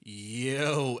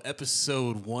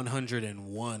episode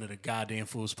 101 of the Goddamn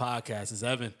Fools podcast. It's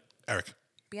Evan. Eric.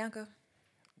 Bianca.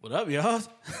 What up, y'all?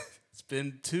 It's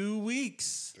been 2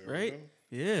 weeks, right?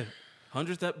 Yeah.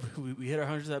 100th we hit our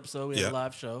 100th episode. We had a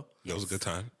live show. That was a good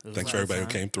time. was Thanks a for live everybody time.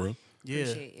 who came through. Yeah.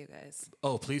 Appreciate you guys.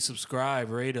 Oh, please subscribe,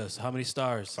 rate us. How many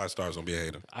stars? 5 stars, don't be a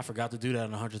hater. I forgot to do that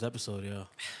on the 100th episode, yo.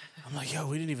 I'm like, yo,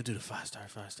 we didn't even do the 5-star.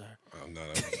 Oh, no,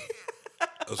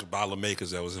 that was a bottle of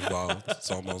makers that was involved.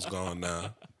 It's almost gone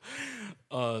now.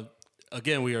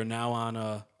 Again, we are now on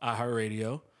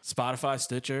iHeartRadio, Spotify,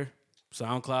 Stitcher,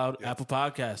 SoundCloud, Apple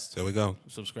Podcasts. There we go.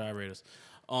 Subscribe, rate us.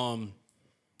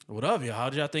 What up, y'all?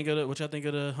 What y'all think of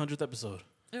the 100th episode?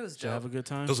 It was Did you have a good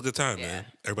time? It was a good time, Yeah. man.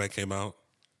 Everybody came out.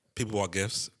 People bought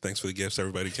gifts. Thanks for the gifts.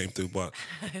 Everybody came through, bought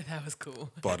That was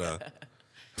cool.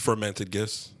 fermented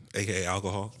gifts, a.k.a.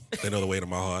 alcohol. They know the weight of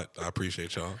my heart. I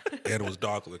appreciate y'all. And it was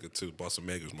dark liquor, too. Bought some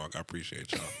Maker's Mark. I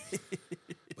appreciate y'all.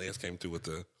 Lance came through with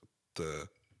the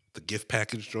gift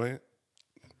package joint.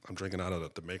 I'm drinking out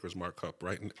of the Maker's Mark cup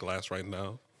glass right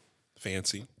now.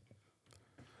 Fancy.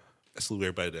 I salute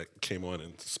everybody that came on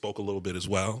and spoke a little bit as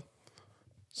well.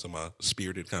 Some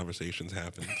spirited conversations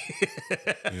happened.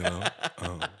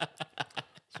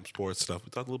 Some sports stuff. We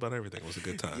talked a little about everything. It was a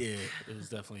good time. Yeah, it was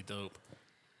definitely dope.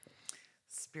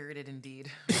 Spirited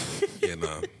indeed. Yeah,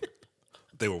 no.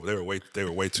 They were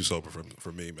way too sober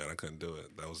for me, man. I couldn't do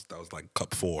it. That was like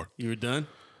cup 4. You were done?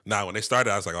 Nah, when they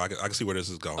started, I was like, I can see where this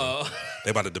is going.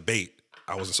 They about to debate.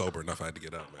 I wasn't sober enough. I had to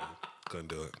get up, man. Couldn't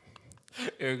do it.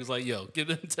 Eric was like, yo, give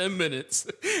them 10 minutes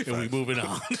and we moving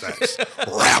on. Facts.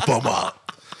 Wrap them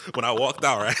up. When I walked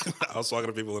out, right, I was talking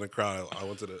to people in the crowd. I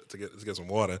went to get some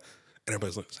water, and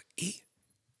everybody's like,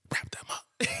 wrap them up.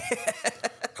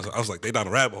 I was like, they down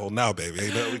the rabbit hole now, baby.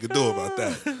 Ain't nothing we can do about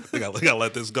that. We gotta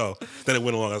let this go. Then it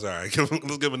went along. I was like, all right,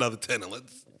 let's give him another 10 and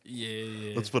let's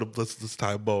let's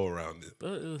tie a bow around it.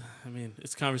 But,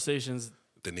 it's conversations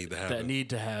That need to happen. that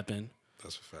need to happen.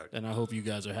 That's a fact. And I hope you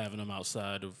guys are having them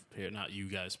outside of here. Not you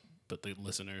guys, but the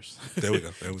listeners. There we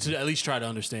go. To at least try to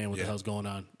understand what the Yeah. hell's going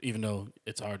on, even though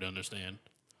it's hard to understand.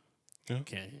 Yeah.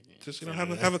 Can't, Just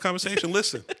have a conversation.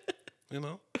 Listen.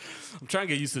 I'm trying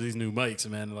to get used to these new mics,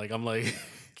 man. Like I'm like,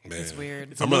 Man. It's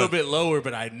weird. it's a little bit lower,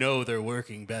 but I know they're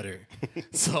working better.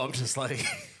 So I'm just like,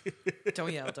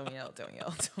 Don't yell. Yeah.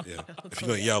 If you're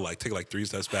gonna yell, take 3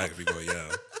 steps back. If you're gonna yell,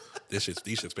 these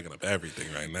shit's picking up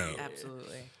everything right now.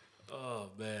 Absolutely. oh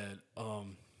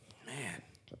man.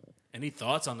 Any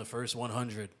thoughts on the first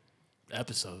 100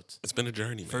 episodes? It's been a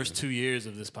journey, man. First 2 years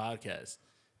of this podcast.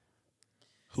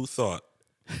 Who thought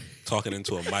talking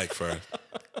into a mic for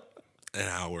an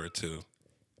hour or 2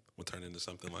 would turn into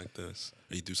something like this?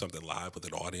 Or you do something live with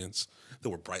an audience.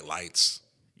 There were bright lights.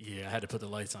 Yeah, I had to put the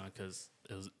lights on because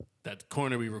it was that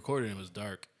corner we recorded in was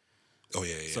dark. Oh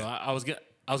yeah. So I was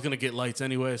gonna get lights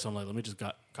anyway. So I'm like, let me just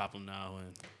cop them now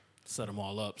and set them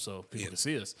all up so people can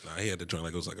see us. Nah, he had to join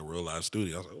like it was like a real live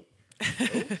studio. I was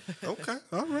like, okay,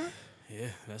 all right. Yeah,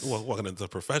 that's Walking into a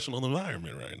professional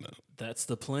environment right now. that's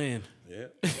the plan. Yeah.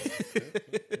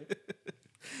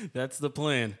 That's the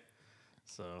plan.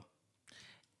 So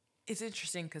It's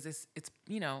interesting because it's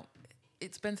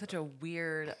it's been such a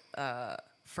weird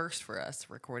first for us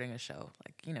recording a show.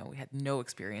 Like, we had no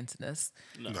experience in this.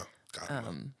 No. God,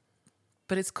 no.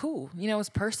 But it's cool. It's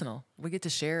personal. We get to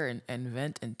share and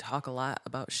vent and talk a lot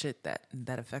about shit that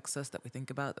affects us, that we think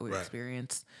about, that we Right.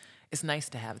 experience. It's nice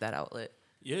to have that outlet.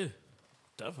 yeah,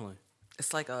 definitely.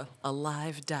 It's like a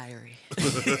live diary.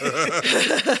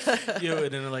 Yeah,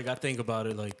 and then like I think about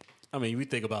it like we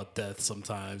think about death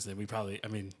sometimes, and we probably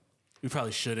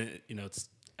shouldn't. It's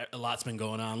a lot's been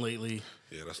going on lately.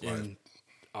 Yeah, that's in life.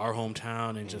 our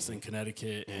hometown and just in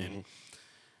Connecticut, and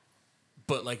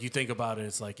but like you think about it,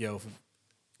 it's like if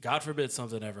God forbid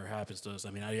something ever happens to us.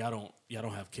 I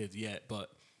don't have kids yet,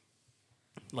 but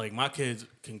like my kids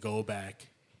can go back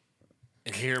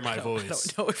and hear my I voice.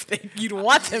 don't know if you'd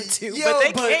want them to, but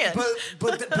they can.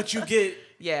 But you get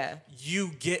Yeah.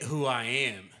 who I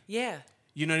am. Yeah.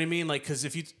 You know what I mean? Like, because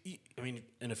if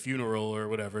in a funeral or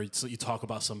whatever, so you talk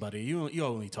about somebody, you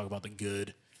only talk about the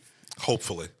good.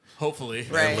 Hopefully. Hopefully,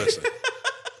 Right. And listen,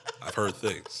 I've heard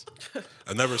things.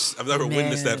 I've never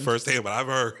witnessed that Man. firsthand, but I've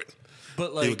heard. But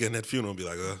You would like, get in that funeral and be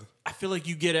like, I feel like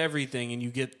you get everything, and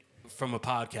you get from a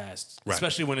podcast, Right.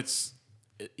 especially when it's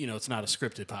not a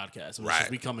scripted podcast. It's Right.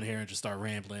 just we come in here and just start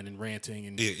rambling and ranting,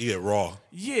 and you get raw.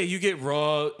 yeah, you get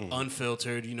raw,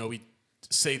 unfiltered. We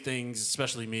say things,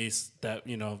 especially me, that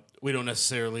we don't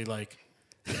necessarily like.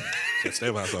 Can't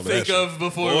stand behind some of that think of shit.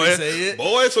 before we say it.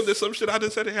 Boy, there's some shit I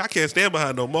just said here I can't stand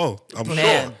behind no more. I'm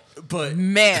Man. sure. But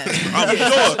Man, I'm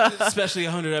sure. especially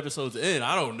 100 episodes in,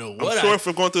 I don't know what I'm sure if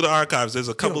we're going through the archives, there's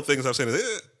a couple things I've said.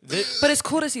 but it's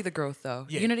cool to see the growth, though.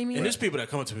 Yeah. You know what I mean? And there's people that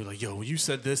come up to me like, yo, when you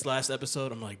said this last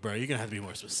episode, I'm like, bro, you're going to have to be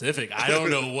more specific. I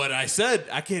don't know what I said.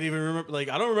 I can't even remember. Like,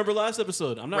 I don't remember last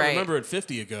episode. I'm not Right. remembering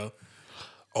 50 ago.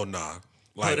 Oh, nah.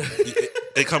 Like,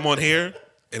 they come on here,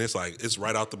 and it's like, it's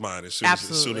right out the mind as soon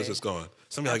Absolutely. as it's gone.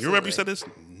 Somebody like, you remember you said this?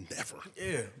 Never.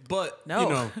 Yeah. But, No, you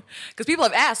know. because people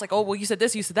have asked, like, "Oh, well, you said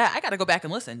this, you said that." I got to go back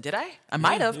and listen. Did I? I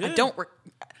might have. I yeah. don't.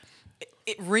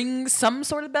 It rings some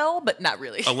sort of bell, but not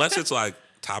really. Unless it's like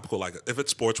topical, like if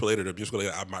it's sports related or music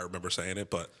related, I might remember saying it.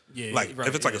 But Yeah, like right,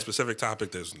 if it's like yeah. a specific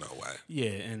topic, there's no way.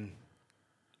 Yeah.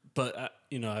 But,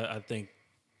 you know, I think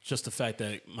just the fact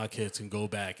that my kids can go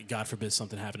back, God forbid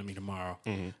something happened to me tomorrow,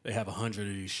 they have 100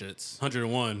 of these shits.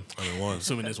 101. 101.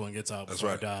 Assuming this one gets out That's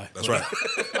before right. I die. That's But-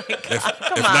 right.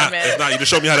 Come on, man. If not, you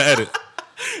just show me how to edit.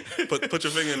 Put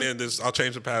your finger in there and just I'll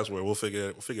change the password. We'll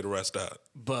figure the rest out.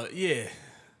 But, yeah.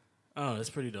 Oh, that's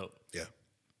pretty dope. Yeah.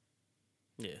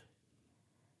 Yeah.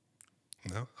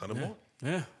 No, 100 more.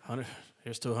 Yeah. 100.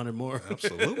 Here's to 100 more.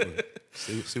 Absolutely.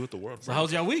 see what the world. So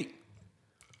how's y'all week?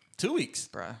 2 weeks.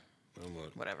 Bruh, I'm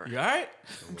like, whatever. You all right?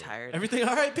 I'm tired. Everything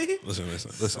all right, B? listen.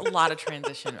 A lot of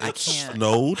transition. I can't.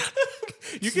 Snowed.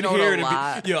 You can Snowed hear a it.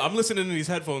 lot. Yo, I'm listening to these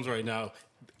headphones right now.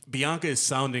 Bianca is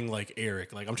sounding like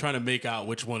Eric. Like I'm trying to make out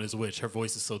which one is which. Her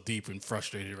voice is so deep and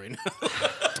frustrated right now.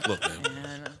 Look, man.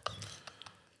 Man.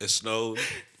 It snowed.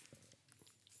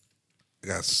 I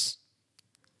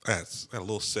got a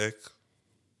little sick.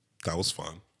 That was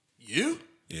fun. You?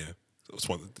 Yeah. It was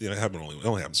fun. You know, it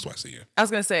only happens twice a year. I was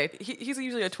gonna say he's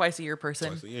usually a twice a year person.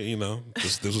 Twice a year, you know.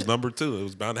 This was number 2. It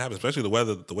was bound to happen, especially the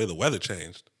way the weather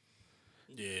changed.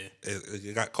 Yeah.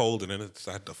 It got cold and then it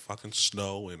started to fucking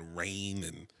snow and rain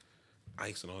and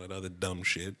ice and all that other dumb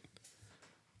shit.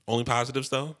 Only positives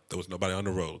though, there was nobody on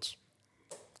the roads.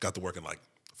 Got to work in like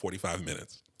 45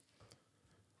 minutes.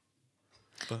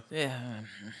 Yeah.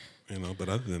 You know, but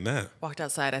other than that, Walked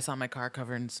outside. I saw my car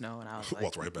covered in snow, and I was like,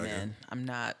 Walked right back in. "Man, I'm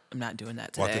not doing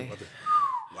that walked today." in.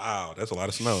 Wow, that's a lot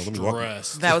of snow. Let me walk.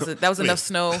 Dressed. That was enough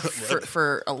snow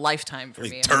for a lifetime for Let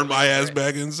me. me I'm turn really my ass sorry.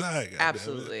 back inside. goddamn it.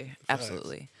 Absolutely,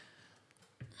 absolutely.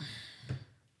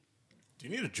 Do you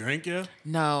need a drink, yeah?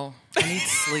 No, I need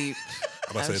sleep.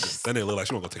 I'm about to I was say, just- then they look like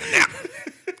she want to go take a nap.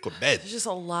 Go to bed. There's just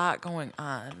a lot going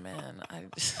on, man.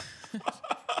 It's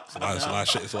a lot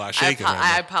of I shaking. right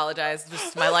now. apologize.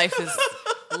 Just my life is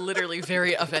literally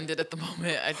very upended at the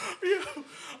moment.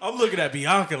 I'm looking at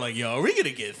Bianca like, yo, are we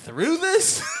gonna get through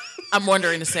this? I'm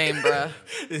wondering the same, bruh.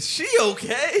 Is she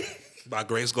okay? By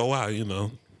grace go out, you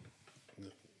know.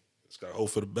 It's got to hope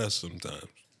for the best sometimes.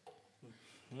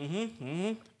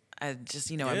 I just,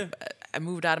 Yeah. I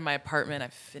moved out of my apartment. I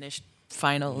finished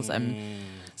finals. I'm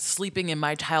sleeping in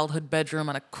my childhood bedroom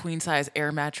on a queen size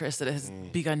air mattress that has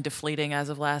begun deflating as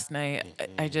of last night.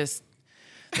 I just,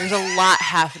 there's a lot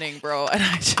happening, bro. And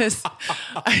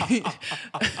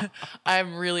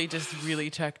I'm really just really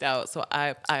checked out. So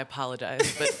I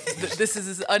apologize. But this is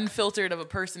as unfiltered of a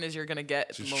person as you're going to get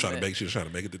at the She's moment. trying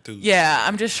to make it to Tuesday. Yeah,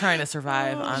 I'm just trying to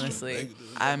survive, honestly. make it to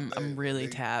the I'm really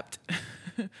tapped.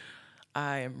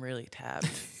 I am really tapped.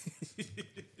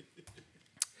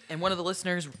 And one of the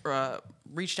listeners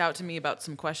reached out to me about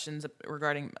some questions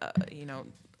regarding,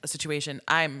 a situation.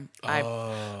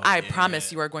 I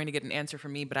promise you are going to get an answer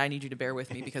from me, but I need you to bear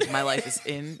with me because my life is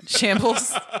in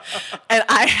shambles, and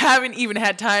I haven't even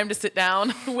had time to sit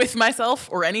down with myself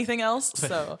or anything else.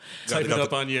 So, Type it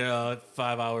up on your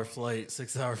 5-hour flight,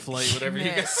 6-hour flight, whatever you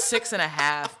man, got.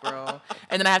 6.5, bro,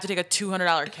 and then I have to take a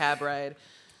 $200 cab ride.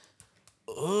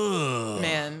 Ugh.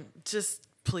 Man, just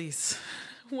please.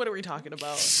 What are we talking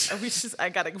about? We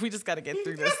just gotta get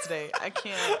through this today. I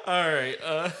can't. All right.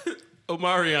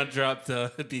 Omarion dropped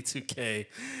B2K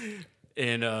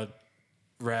and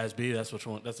Razby. That's which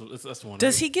one. That's the one.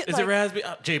 Does right? he get, Is like- it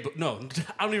Razby? No,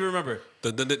 I don't even remember.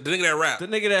 The nigga that rap. The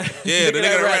nigga that. Yeah, the nigga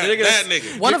that rap. That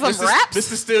nigga. One of them raps?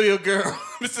 Mr. Steal Your Girl.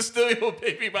 Mr. Steal Your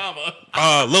Baby Mama.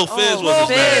 Lil Fizz Lil was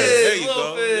his name. Fizz. There you Lil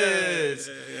go. Fizz.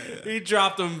 He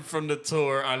dropped him from the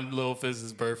tour on Lil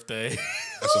Fizz's birthday.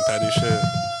 That's some petty shit.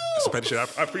 That's some petty shit.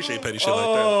 I appreciate petty shit like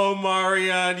that. Oh,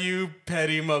 Marion, you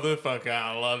petty motherfucker.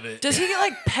 I love it. Does he get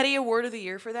like petty award of the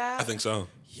year for that? I think so.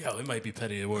 Yo, it might be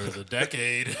petty award of the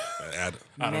decade. I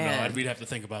don't know. Man. We'd have to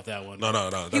think about that one.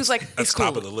 No. He was like, that's "It's cool.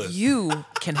 top of the list. You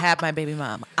can have my baby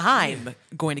mom. I'm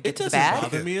going to get It to the doesn't bag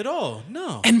bother me at all.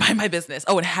 No. and mind my business.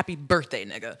 Oh, and happy birthday,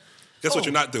 nigga. Guess what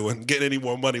you're not doing? Getting any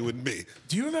more money with me.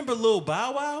 Do you remember Lil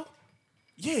Bow Wow?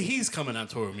 Yeah, he's coming on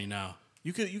tour with me now.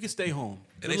 You could stay home.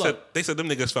 And Good they said them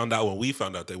niggas found out when we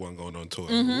found out they weren't going on tour.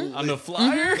 on the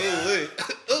flyer.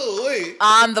 Oh wait.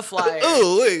 On the flyer.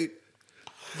 Oh wait.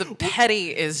 The petty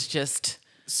is just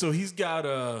So he's got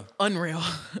unreal.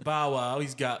 Bow Wow.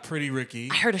 He's got Pretty Ricky.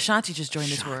 I heard Ashanti just joined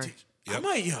the tour. Shanti. Yep. I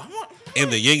might.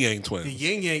 And the Yin Yang The Twins.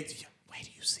 Yin Yang. Wait do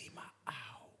you see my ow?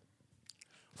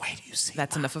 Wait do you see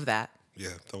That's enough of that. Yeah,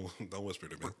 don't whisper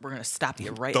to me. We're gonna stop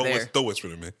you right Don't there. don't whisper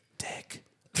to me. dick?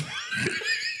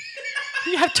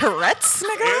 You have Tourette's,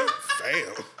 nigga?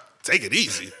 Fam, take it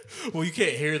easy. Well, you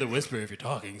can't hear the whisper if you're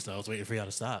talking, so I was waiting for y'all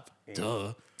to stop.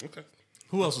 Duh. Okay.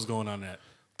 Who else was going on that?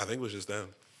 I think it was just them.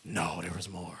 No, there was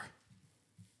more.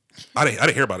 I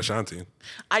didn't hear about Ashanti.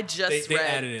 I just They read.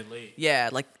 added it late. Yeah,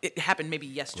 like it happened maybe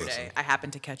yesterday. Listen. I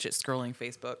happened to catch it scrolling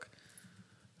Facebook.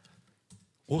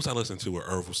 What was I listening to where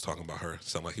Irv was talking about her?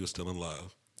 Sounded like he was still in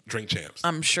love. Drink Champs.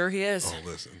 I'm sure he is. Oh,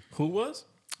 listen. Who was?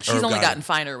 She's Irv only got gotten it.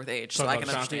 finer with age, so I Talking can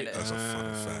about understand Ashanti? it. That's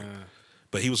a fun fact.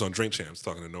 But he was on Drink Champs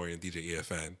talking to Nori and DJ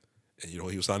EFN. And you know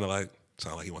what he was sounding like?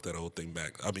 Sounded like he want that old thing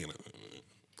back. I mean,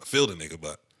 I feel the nigga,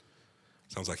 but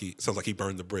sounds like he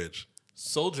burned the bridge.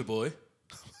 Soldier Boy.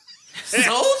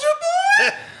 Soldier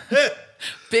Boy.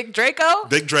 Big Draco?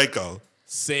 Big Draco.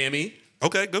 Sammy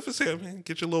Okay, good for Sam, man.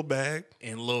 Get your little bag.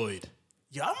 and Lloyd.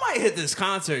 Yeah, I might hit this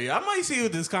concert. Yeah, I might see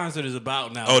what this concert is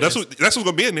about now. Oh, that's what's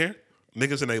gonna be in there.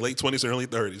 Niggas in their late 20s or early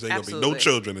 30s. Ain't gonna be no Absolutely.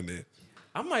 children in there.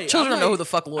 I might. Children I might, know who the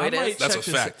fuck Lloyd I might is. That's check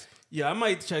a this- fact. Yeah, I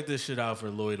might check this shit out for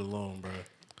Lloyd alone, bro.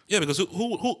 Yeah, because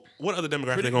who what other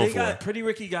demographic they going for? Pretty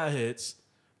Ricky got hits.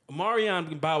 Marion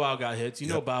and Bow Wow got hits. You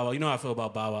know Yep. Bow Wow. You know how I feel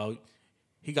about Bow Wow.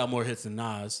 He got more hits than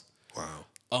Nas. Wow.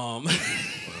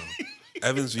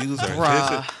 Evan's views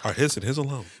Bruh. are his and his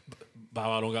alone. Bow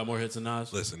Wow don't got more hits than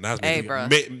Nas. Listen, Nas Hey, made,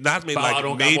 bruh. Nas made Bow Wow like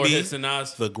don't got more maybe hits than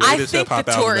Nas. the I greatest think hip hop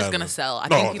the tour album is ever. going to sell. I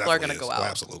No, think people are going to definitely go is. out.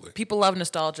 Absolutely. People love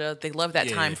nostalgia. They love that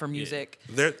Yeah, time for yeah. music.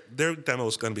 Their demo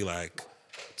is going to be like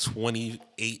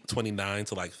 28, 29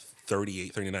 to like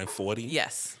 38, 39, 40.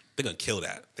 Yes, They're going to kill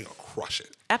that. They're going to crush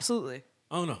it. absolutely.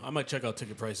 I don't know. I might check out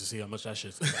ticket price to see how much that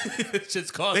shit's They,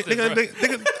 costing. they, bro. they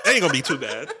ain't going to be too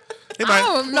bad. They I might,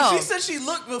 don't know. She said she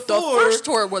looked before. The first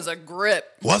tour was a grip.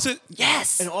 was it?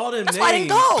 Yes. And all them That's why I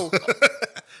didn't go.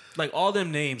 like all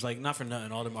them names, like not for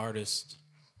nothing, all them artists,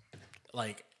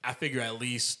 like I figure at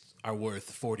least are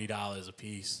worth $40 a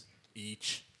piece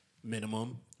each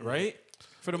minimum, right?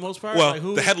 For the most part. Well, like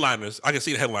who, the headliners, I can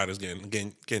see the headliners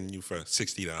getting you for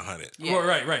 60 to 100. Yeah. Well,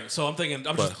 right. So I'm thinking,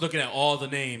 I'm But- just looking at all the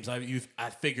names. I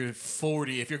figured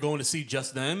 40. If you're going to see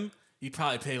just them, you'd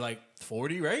probably pay like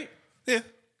 40, right? Yeah.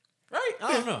 Right?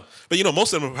 I don't know. But you know,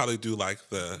 most of them will probably do like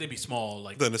They'd be small,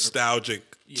 like the nostalgic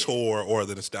tour or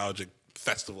the nostalgic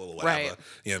festival or whatever. Right.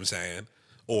 You know what I'm saying?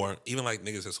 Or even like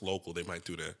niggas that's local, they might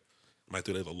do their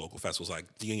little local festivals. Like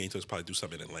the Yin Yang Twins probably do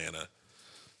something in Atlanta.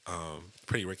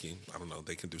 Pretty Ricky, I don't know.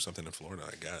 They can do something in Florida,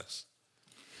 I guess.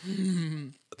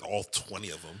 All 20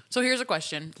 of them. So here's a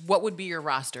question: what would be your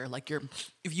roster? Like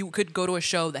if you could go to a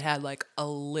show that had like a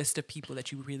list of people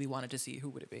that you really wanted to see, who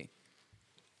would it be?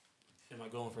 am I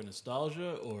going for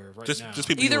nostalgia or right Just now?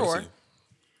 people Either you wanna or. see.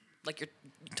 Like your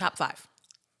top 5.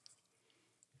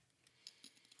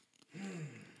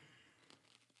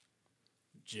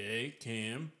 Jay,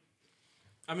 Cam.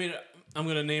 I mean, I'm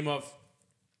gonna name off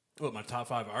my top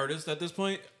 5 artists at this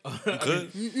point.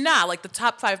 Good. Nah, like the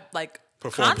top 5 like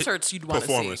concerts you'd want to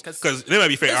see. Performers. Because they might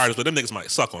be favorite artists, but them niggas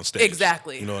might suck on stage.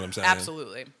 Exactly. You know what I'm saying?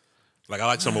 Absolutely. Like I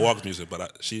like Summer Walker's music,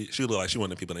 but she look like she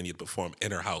one of the people that need to perform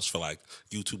in her house for like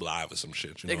YouTube Live or some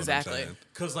shit. You know Exactly. what I'm saying?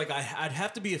 Because like I'd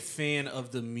have to be a fan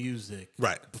of the music,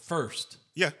 Right. first.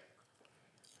 Yeah.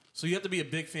 So you have to be a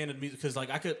big fan of music because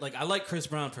I like Chris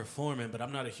Brown performing, but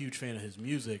I'm not a huge fan of his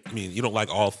music. I mean, you don't like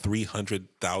all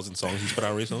 300,000 songs he's put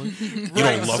out recently? You Right,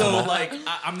 don't love so them all? like I'm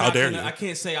How not dare gonna, you. I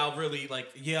can't say I'll really like.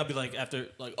 Yeah, I'll be like after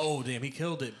like, oh damn, he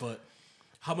killed it. But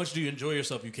how much do you enjoy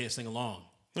yourself? You can't sing along.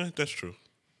 That's true.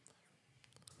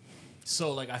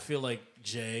 So like I feel like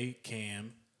Jay,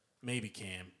 Cam, maybe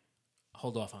Cam.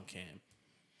 Hold off on Cam.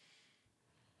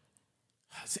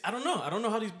 See, I don't know. I don't know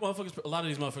how these motherfuckers. A lot of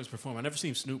these motherfuckers perform. I never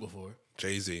seen Snoop before.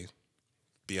 Jay-Z,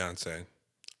 Beyonce,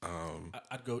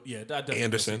 I'd go. Yeah, I'd definitely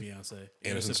Anderson. go see Beyonce.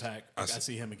 Anderson's- Anderson Paak. I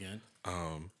see him again.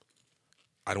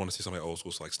 I'd want to see somebody old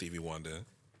school, so like Stevie Wonder.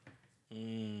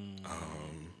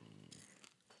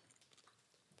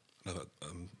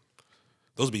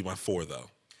 Those would be my 4 though.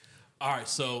 All right,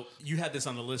 so you had this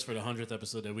on the list for the 100th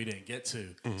episode that we didn't get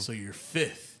to. So your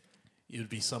 5th, it would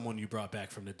be someone you brought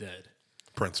back from the dead.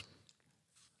 Prince.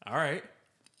 All right,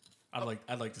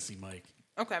 I'd like to see Mike.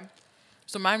 Okay.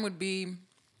 So mine would be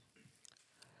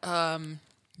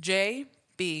J,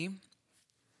 B,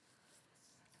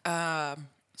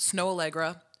 Snow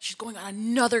Allegra, She's going on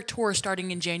another tour starting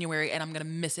in January, and I'm gonna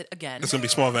miss it again. It's gonna be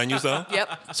small venues though.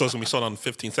 Yep. So it's gonna be sold out in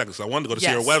 15 seconds. I wanted to go to see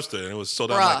her Yes. Webster, and it was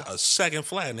sold out in Bruh. like a second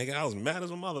flat, nigga. I was mad as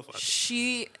a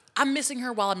motherfucker. I'm missing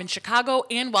her while I'm in Chicago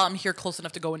and while I'm here close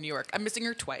enough to go in New York. I'm missing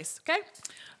her twice. Okay.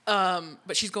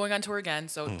 But she's going on tour again,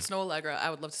 so Snow Allegra,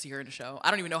 I would love to see her in a show. I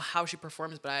don't even know how she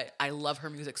performs, but I love her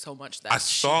music so much that I she'd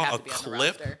saw have a to be on the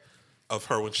clip roster. of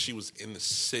her when she was in the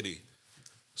city.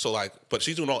 So like, but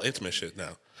she's doing all intimate shit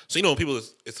now. So you know when people,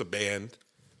 it's a band,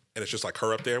 and it's just like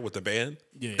her up there with the band.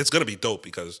 Yeah. It's gonna be dope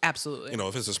because Absolutely. you know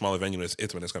if it's a smaller venue and it's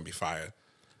intimate, it's gonna be fire.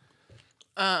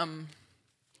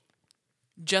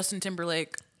 Justin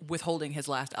Timberlake withholding his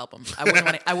last album. I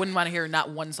wouldn't want to hear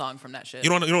not one song from that shit. You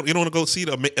don't want to go see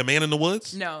a Man in the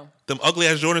Woods? No. Them ugly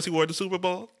ass Jordans he wore at the Super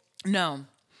Bowl. No.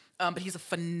 But he's a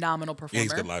phenomenal performer. Yeah,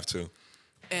 he's good live too.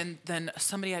 And then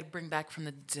somebody I'd bring back from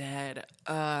the dead.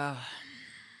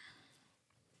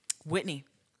 Whitney.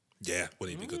 Yeah, would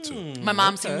he be good too? My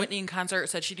mom seen Whitney in concert,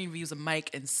 said she didn't even use a mic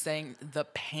and sang the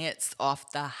pants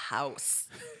off the house.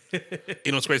 You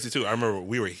know what's crazy too? I remember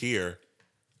we were here,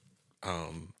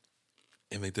 and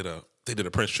they did a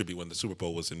Prince tribute when the Super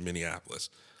Bowl was in Minneapolis.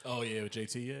 Oh yeah, with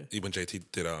JT. Yeah. When JT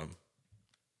did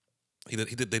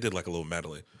they did like a little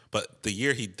medley. But the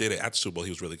year he did it at the Super Bowl,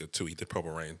 he was really good too. He did Purple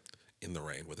Rain in the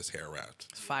rain with his hair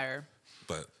wrapped. Fire.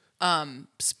 But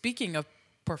Speaking of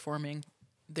performing,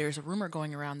 there's a rumor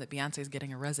going around that Beyonce is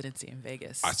getting a residency in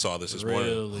Vegas. I saw this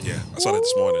Really? morning. Yeah, I saw that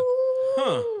this morning.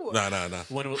 Huh. Nah.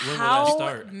 When will that How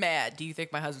start? mad do you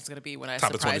think my husband's going to be when I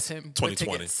Top of surprise 20 him with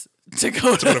 2020. tickets to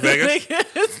go to to Vegas?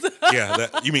 Vegas? Yeah,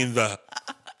 you mean the.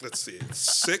 Let's see, it's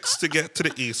 6 to get to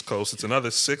the East Coast. It's another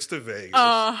 6 to Vegas.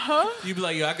 You'd be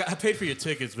like, yo, I paid for your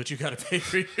tickets, but you got to pay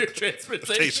for your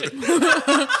transportation.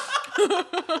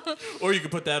 Or you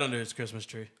could put that under his Christmas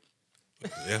tree.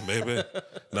 Yeah, maybe.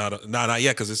 Not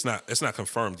yet, because it's not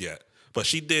confirmed yet. But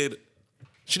she did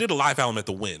a live album at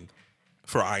the Wynn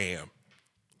for I Am.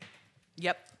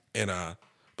 Yep. And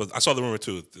but I saw the rumor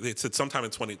too. They said sometime in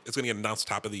it's gonna get announced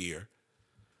top of the year,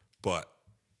 but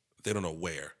they don't know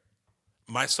where.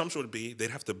 My assumption would be they'd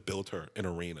have to build her an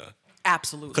arena.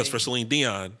 Absolutely. Because for Celine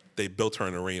Dion, they built her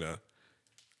an arena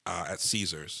at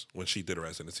Caesars when she did a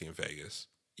residency in Vegas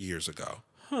years ago.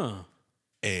 Huh.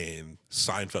 And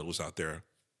Seinfeld was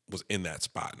in that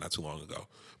spot not too long ago.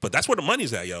 But that's where the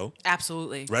money's at, yo.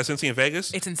 Absolutely. Residency in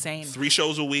Vegas. It's insane. 3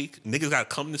 shows a week. Niggas got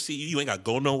to come to see you. You ain't got to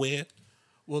go nowhere.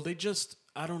 Well,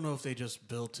 I don't know if they just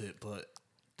built it, but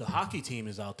the hockey team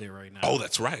is out there right now. Oh,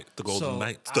 that's right. The Golden So,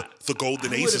 Knights. The Golden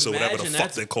I would Aces or whatever the imagine fuck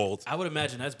that's- they're called. I would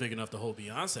imagine that's big enough to hold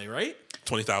Beyonce, right?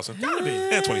 20,000. Gotta be.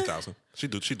 Yeah, 20,000. She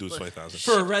do 20,000.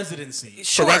 For a residency.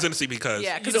 Sure. For residency because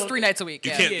Yeah, because You it's 3 nights a week.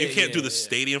 you Yeah. can't Yeah, do the yeah.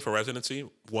 stadium for residency.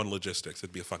 One, logistics.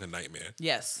 It'd be a fucking nightmare.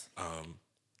 Yes.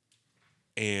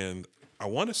 And I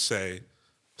want to say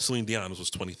Celine Dion was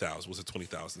 20,000. Was a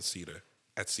 20,000 seater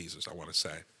at Caesars. I want to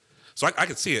say. So I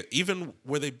could see it even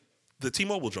where the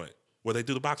T-Mobile joint where they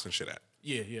do the boxing shit at.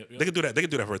 Yeah. They could do that. They could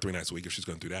do that for 3 nights a week if she's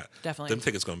going to do that. Definitely. Them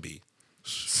tickets going to be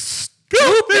expensive.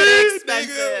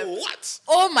 nigga. What?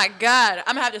 Oh my God.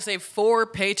 I'm going to have to save 4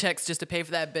 paychecks just to pay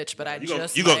for that bitch, but I You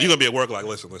just. gonna be at work like,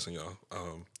 listen, y'all.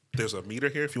 There's a meter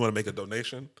here if you want to make a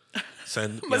donation.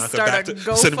 Send Bianca start back a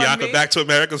to send Bianca GoFundMe. back to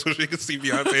America so she can see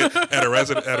Beyonce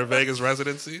at her Vegas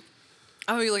residency.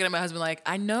 I'm going to be looking at my husband like,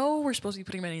 I know we're supposed to be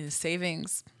putting money in the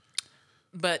savings,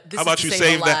 but this How about is you to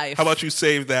save a that? life. How about you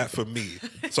save that for me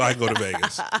so I can go to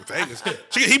Vegas? Vegas.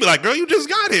 He'd be like, girl, you just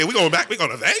got here. We going back. We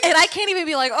going to Vegas. And I can't even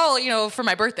be like, oh, for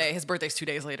my birthday. His birthday's 2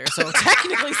 days later. So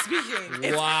technically speaking,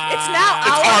 it's now It's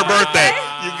our our birthday.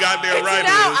 You got there It's right.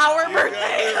 now it is. our You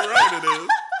birthday. got there right. It is.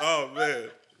 Oh man.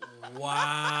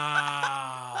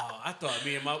 Wow. I thought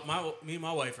me and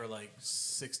my wife are like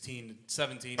 16,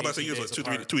 17, I'm about to say 18 you was like days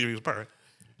 2 apart. 2 years apart.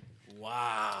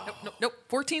 Wow. Nope.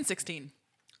 14, 16.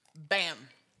 Bam.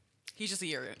 He's just a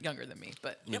year younger than me,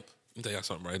 but yep. Let me tell you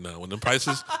something right now. When them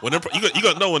prices, you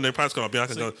gonna know when their prices come up.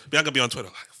 Bianca be on Twitter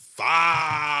like, fuck.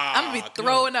 I'm going to be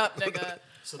throwing up, nigga.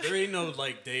 So there ain't no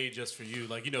like day just for you.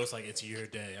 Like, it's like it's your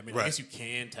day. I mean, Right. I guess you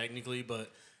can technically,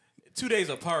 but 2 days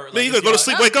apart. Man, Like, you gonna go to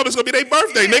sleep, wake up, it's gonna be their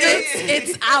birthday, nigga.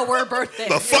 It's our birthday.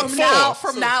 The fuck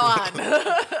From now on.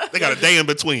 They got a day in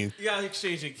between. You gotta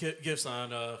exchanging gifts on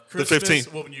Christmas.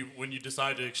 15th. Well, when you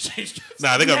decide to exchange gifts.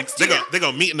 Nah, Next year. they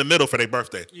gonna meet in the middle for their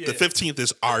birthday. Yeah. The 15th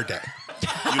is our day.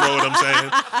 You know what I'm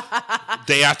saying?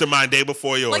 Day after mine, day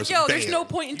before yours. Like, yo, there's Bam. no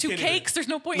point in 2 can't cakes. There's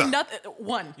no point in nothing.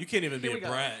 1. You can't even be Here a we go.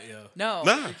 brat, yo. No.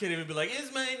 Nah. You can't even be like,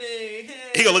 it's my day. Hey.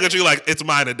 He gonna look at you like it's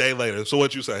mine a day later. So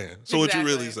what you saying? So what you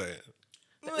Exactly. really saying?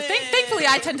 Thankfully,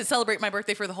 Usually, I tend to celebrate my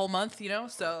birthday for the whole month,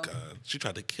 so. God, she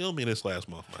tried to kill me this last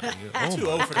month. Man. I'm too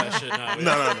old for that shit now.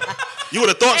 No. You would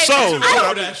have thought Hey,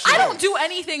 so. I don't do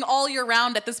anything all year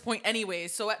round at this point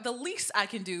anyways, so the least I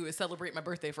can do is celebrate my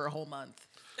birthday for a whole month.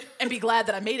 And be glad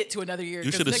that I made it to another year.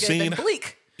 You should have seen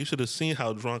bleak. You should have seen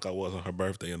how drunk I was on her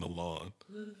birthday in the lawn,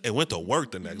 and went to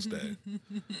work the next day.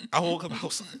 I woke up. I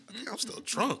was like, I think I'm still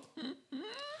drunk.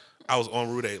 I was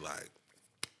on Route 8, like,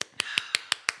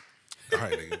 all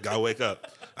right, nigga, gotta wake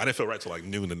up. I didn't feel right till like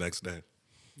noon the next day.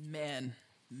 Man.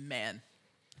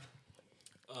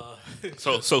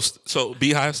 So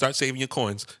Beehive, start saving your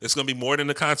coins. It's gonna be more than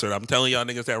the concert. I'm telling y'all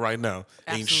niggas that right now.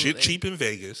 Ain't shit Absolutely. cheap in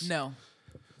Vegas. No.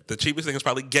 The cheapest thing is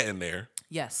probably getting there.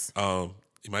 Yes.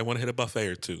 You might want to hit a buffet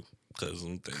or two because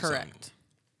them things Correct.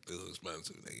 is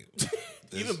expensive, nigga.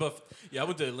 Even I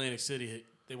went to Atlantic City.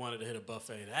 They wanted to hit a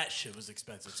buffet. That shit was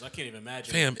expensive, so I can't even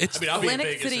imagine. Fam, it's I'll be in Atlantic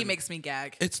Vegas City and makes me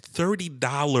gag. It's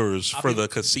 $30 for the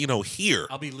casino here,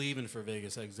 I'll be leaving for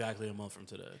Vegas exactly a month from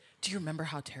today. Do you remember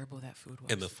how terrible that food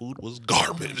was? and the food was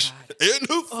garbage. God. And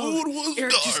the food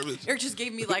was garbage. Eric just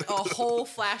gave me like a whole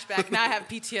flashback. Now I have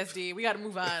PTSD. We got to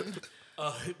move on.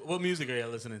 What music are y'all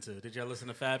listening to? Did y'all listen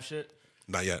to Fab shit?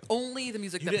 Not yet. Only the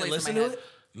music You that didn't plays listen in my to head. it?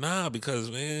 Nah, because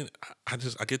man, I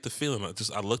get the feeling.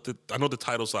 I know the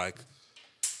title's like,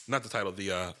 not the title.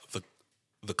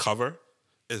 The cover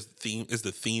is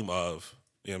the theme of,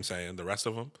 you know what I'm saying, the rest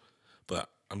of them. But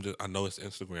I know it's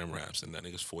Instagram raps, and that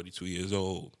nigga's 42 years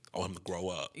old. I want him to grow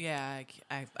up. Yeah,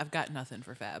 I've got nothing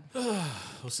for Fab.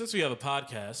 Well, since we have a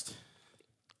podcast,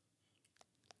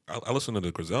 I listened to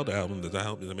the Griselda album. Does that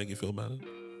help? Does that make you feel better?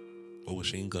 What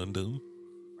Machine Gun do?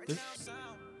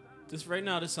 this right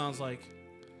now, this sounds like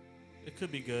it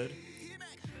could be good.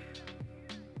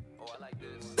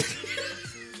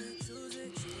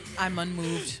 I'm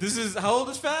unmoved. This is how old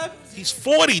is Fab? He's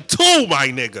 42, my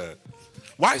nigga.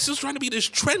 Why is he still trying to be this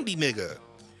trendy nigga?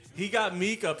 He got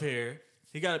Meek up here.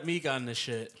 He got Meek on this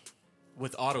shit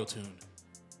with auto-tune.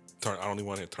 I don't even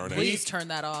want to turn that. Please turn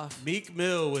that off. Meek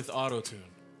Mill with auto-tune.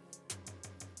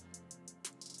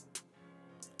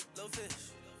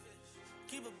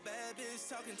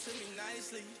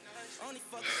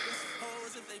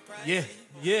 Yeah.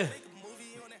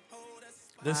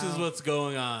 This is what's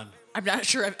going on. I'm not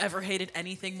sure I've ever hated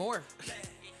anything more.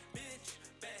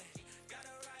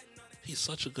 He's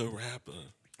such a good rapper.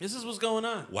 This is what's going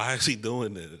on. Why is he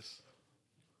doing this?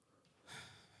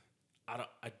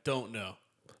 I don't know.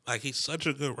 Like, he's such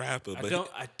a good rapper, but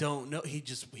I don't know.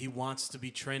 He wants to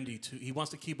be trendy too. He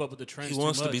wants to keep up with the trends. he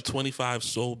wants too to much. be 25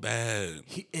 so bad.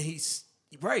 He's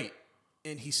right,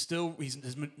 and his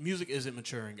music isn't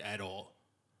maturing at all.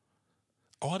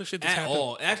 All the shit that's At happened.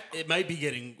 all. It might be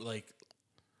getting like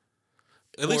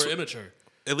At more least, immature.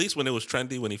 at least when it was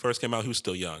trendy, when he first came out, he was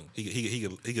still young. He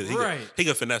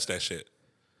could finesse that shit.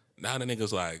 Now the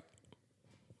nigga's like,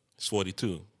 he's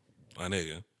 42. My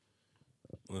nigga.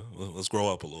 Well, let's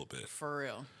grow up a little bit. For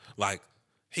real. Like,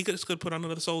 he could put on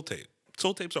another soul tape.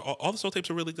 Soul tapes are all the soul tapes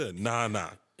are really good. Nah.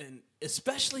 And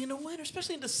especially in the winter,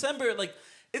 especially in December, like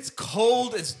it's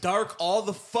cold, it's dark all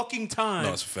the fucking time.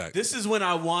 No, it's a fact. This is when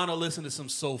I want to listen to some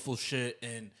soulful shit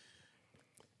and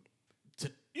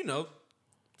in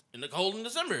the cold in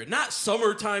December, not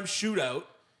summertime shootout.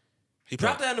 He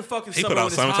Drop that in the fucking He summer put out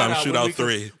when it's hot Summertime out, when Shootout we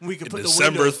could- 3. we could put the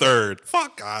December windows- 3rd.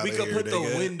 Fuck out We of could here, put the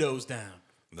nigga. windows down.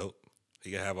 Nope.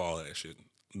 He can have all that shit.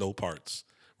 No parts.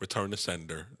 Return to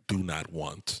sender. Do not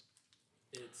want.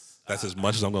 That's as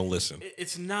much as I'm gonna listen.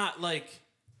 It's not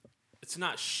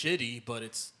shitty, but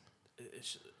it's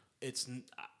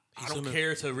I don't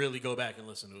care to really go back and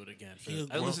listen to it again.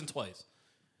 I listened twice.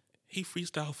 He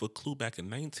freestyled for Clue back in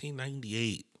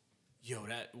 1998. Yo,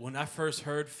 that when I first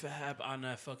heard Fab on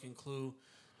that fucking Clue,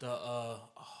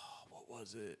 what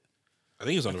was it? I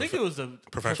think he was on I think it was the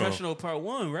professional part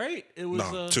 1, right? It was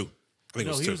 2. I think it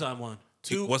was 2. he was on 1.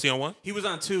 2. Was he on 1? He was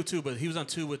on 2 too, but he was on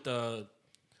 2 with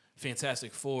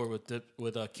Fantastic Four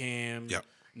with Cam, Yep.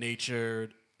 Nature,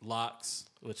 Locks,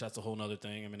 which that's a whole nother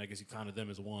thing. I mean, I guess you counted them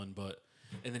as one, but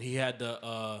and then he had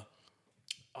the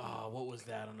what was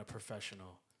that on the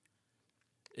professional?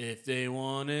 If they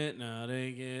want it, now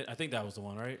they get. I think that was the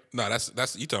one, right? No,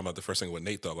 that's you talking about the first thing with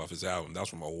Nate Dogg off his album. That was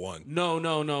from 01. No.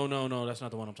 That's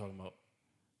not the one I'm talking about.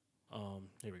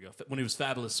 Here we go. When he was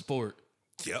Fabulous Sport.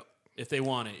 Yep. If they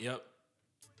want it, yep.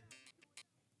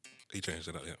 He changed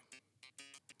it up, yeah.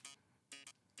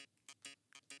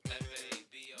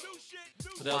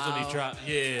 So that was when he dropped,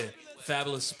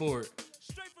 Fabulous Sport.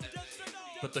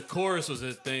 But the chorus was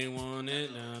if they want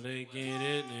it, now they get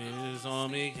it. Niggas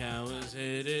on me, cowards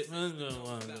hit it.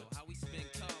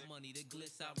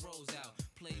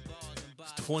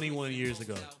 It's 21 years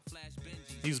ago.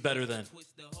 He was better then.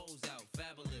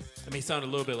 I mean, he sounded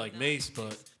a little bit like Mace,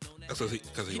 but That's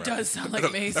because he does sound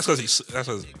like Mace. That's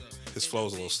because his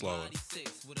flow's a little slower.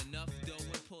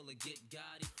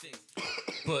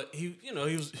 he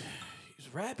was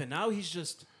rapping. Now he's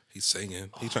just He's singing.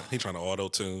 He trying to auto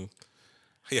tune.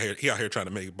 He out here trying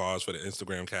to make bars for the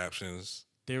Instagram captions.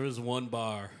 there was one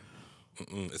bar.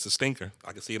 It's a stinker.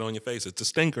 I can see it on your face. It's a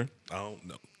stinker. I don't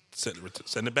know.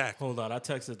 Send it back. Hold on, I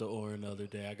texted the Orin the other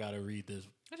day. I gotta read this.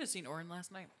 I just seen Orin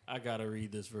last night. I gotta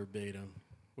read this verbatim.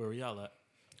 Where were y'all at?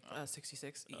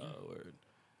 66. Word.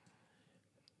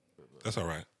 That's all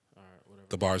right. All right, whatever.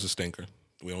 The bar's a stinker.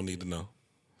 We don't need to know.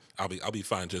 I'll be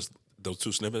fine. Just those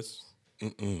 2 snippets.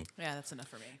 Yeah, that's enough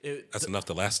for me. That's enough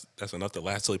to last. That's enough to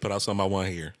last till he put out something I want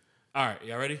to hear. All right,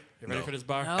 y'all ready? You ready No. for this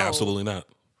bar? No. Absolutely not.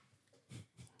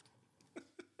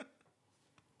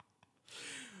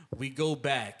 We go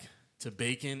back to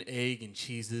bacon, egg, and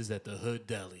cheeses at the Hood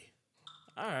Deli.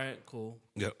 All right, cool.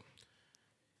 Yep.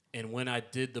 And when I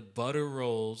did the butter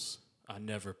rolls, I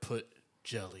never put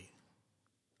jelly.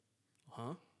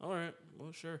 Huh? All right.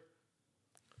 Well, sure.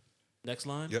 Next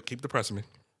line. Yep. Keep depressing me.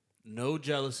 No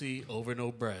jealousy over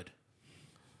no bread.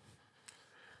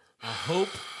 I hope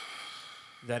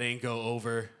that ain't go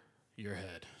over your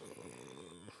head.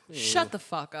 Shut the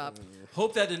fuck up.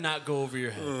 Hope that did not go over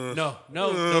your head.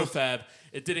 No, Fab.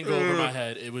 It didn't go over my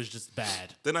head. It was just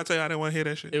bad. Didn't I tell you I didn't want to hear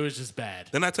that shit? It was just bad.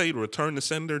 Didn't I tell you to return the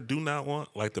sender? Do not want,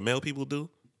 like the male people do.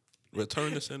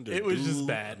 Return the sender. It was do just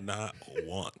bad. Not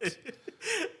want.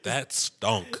 That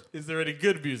stunk. Is there any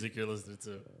good music you're listening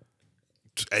to?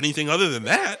 Anything other than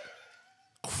that?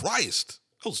 Christ,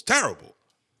 that was terrible.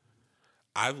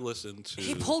 I've listened to.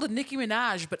 He pulled a Nicki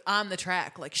Minaj, but on the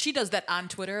track. Like, she does that on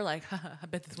Twitter. Like, I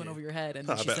bet this went over your head. And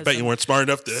I she bet, says bet you some weren't smart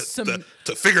enough some-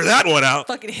 to figure that one out.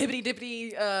 fucking hippity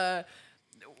dippity,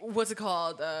 what's it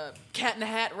called? Cat in a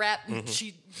Hat rap. Mm-hmm. And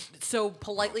she so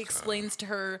politely explains to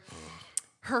her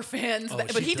fans. Oh, that,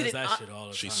 she but he does did it. that on- shit all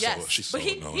the She's time. yes, she's but so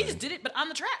he annoying. just did it, but on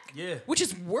the track. Yeah. which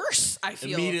is worse. I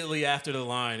feel. Immediately after the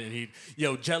line,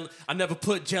 and I never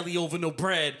put jelly over no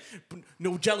bread,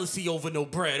 no jealousy over no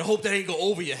bread. I hope that ain't go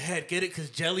over your head. Get it?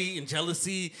 Because jelly and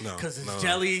jealousy, No, because it's no,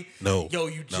 jelly. no, Yo,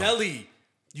 you no. jelly.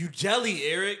 You jelly,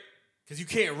 Eric. Because you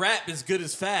can't rap as good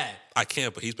as Fab. I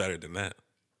can't, but he's better than that.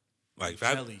 Like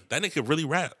that Jelly. nigga could really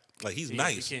rap. Like he's He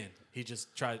nice. can. He's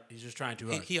just trying too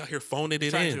hard. He out here phoning it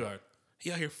trying in. too hard.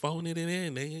 He out here phoning it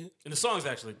in, nigga. And the song's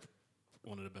actually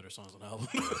one of the better songs on the album.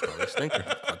 Probably a stinker.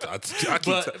 I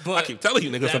But keep telling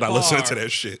you niggas that that I listen to bar- that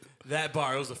shit. That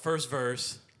bar, it was the first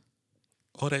verse.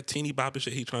 All that teeny bopping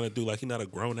shit he trying to do like he not a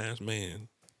grown ass man.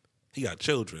 He got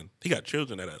children. He got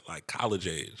children at like college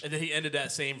age. And then he ended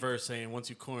that same verse saying, once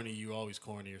you corny, you always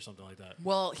corny, or something like that.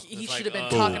 Well, he It's should like, have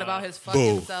been talking about his Boo.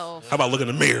 fucking self. How about look in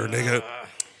the mirror, nigga?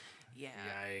 Yeah,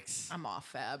 Yikes. I'm off,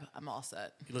 Fab. I'm all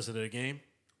set. You listen to the game?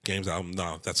 Games album,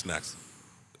 no, that's next.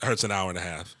 Hurts an hour and a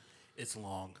half. It's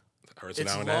long. Hurts an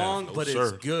It's hour and long, a half. but No, it's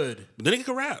sir. good. But then he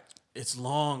can rap. It's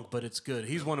long, but it's good.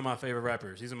 He's one of my favorite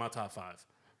rappers. He's in my top 5.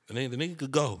 The nigga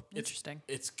could go. Interesting.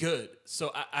 It's good.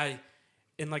 So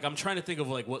I'm trying to think of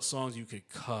like what songs you could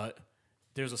cut.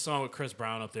 There's a song with Chris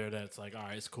Brown up there that's like, all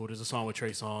right, it's cool. There's a song with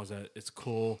Trey Songz that it's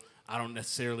cool. I don't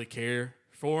necessarily care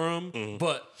for him,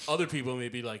 but other people may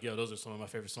be like, yo, those are some of my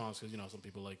favorite songs because some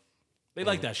people they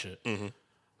like that shit.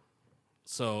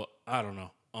 So I don't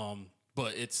know.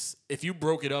 But it's if you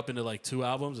broke it up into like 2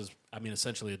 albums, it's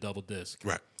essentially a double disc.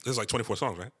 Right. There's like 24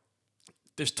 songs, right?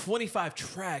 There's 25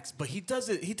 tracks, but he does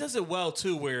it well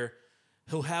too, where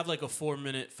he'll have like a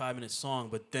 4-minute, 5-minute song,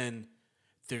 but then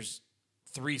there's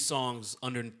 3 songs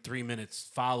under 3 minutes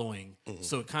following,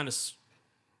 so it kind of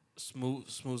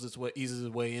smooths its way, eases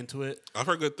its way into it. I've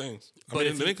heard good things. But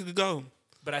if the you- nigga could go.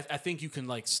 But I think you can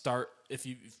like start if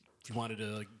you wanted to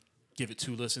like give it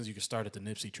 2 listens, you could start at the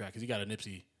Nipsey track because he got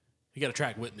a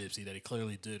track with Nipsey that he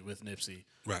clearly did with Nipsey.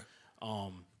 Right.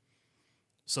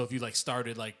 So if you like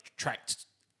started like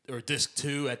or disc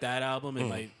 2 at that album, it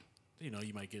might you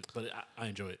might get. But I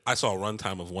enjoy it. I saw a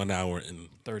runtime of 1 hour and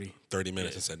 30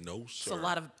 minutes and said, no, sir. It's a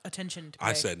lot of attention to pay.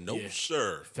 I said, no, Yeah.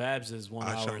 sir. Fabs is 1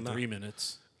 I hour shall and not. 3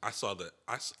 minutes.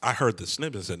 I heard the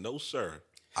snippet and said, no, sir.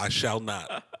 I shall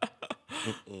not.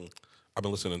 I've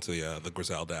been listening to the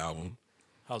Griselda album.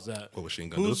 How's that? What Machine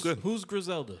Gun do? It's good. Who's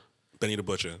Griselda? Benny the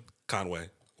Butcher, Conway,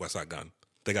 Westside Gun.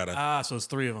 They got So it's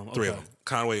 3 of them. 3 of them.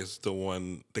 Conway is the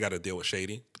one, they got to deal with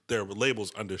Shady. Their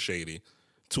labels under Shady.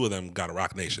 2 of them got a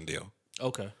Rock Nation deal,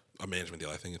 Okay. a management deal,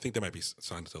 I think. I think they might be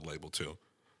signed to the label too,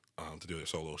 to do their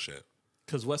solo shit.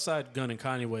 Because Westside Gun and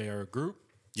Kanye are a group.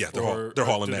 Yeah, Or they're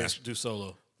hauling do they ass. do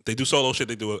solo. They do solo shit.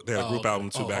 They had a group okay. album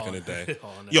too back in the day.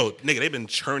 Hauling ass. Yo, nigga, they've been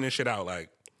churning shit out like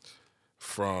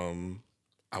from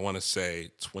I want to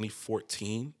say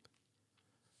 2014.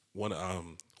 One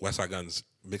West Side Gun's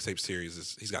mixtape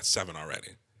series he's got 7 already.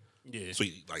 Yeah. So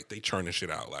they churning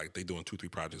shit out. Like they doing 2-3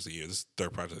 projects a year. This is the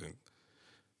third project,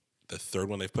 the third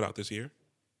one they've put out this year.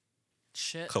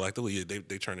 Shit. Collectively,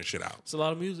 they churning shit out. It's a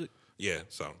lot of music. Yeah.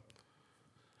 So,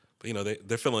 but you know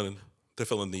they're filling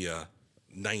the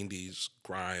 90s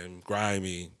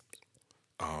grimy.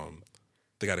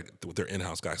 They got their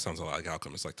in-house guy sounds a lot like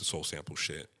Alchemist, like the soul sample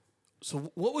shit.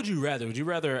 So what would you rather? Would you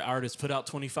rather an artist put out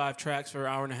 25 tracks for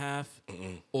an hour and a half,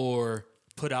 or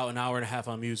put out an hour and a half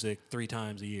on music 3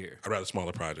 times a year? I'd rather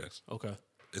smaller projects. Okay.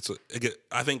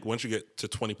 I think once you get to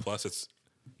 20 plus,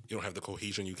 you don't have the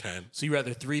cohesion you can. So you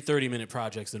rather 3 30-minute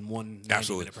projects than one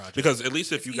 90-minute project? Because at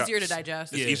least if It's you easier to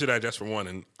digest. it's easier to digest for one,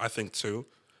 and I think too,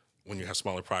 when you have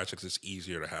smaller projects, it's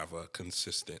easier to have a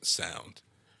consistent sound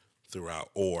throughout.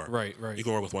 Or Right. you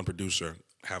can work with one producer,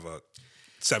 have a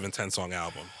 7-10 song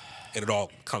album, and it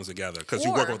all comes together because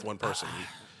you work Or- with one person.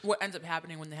 What ends up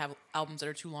happening when they have albums that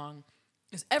are too long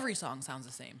is every song sounds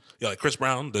the same. Yeah, like Chris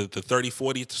Brown, the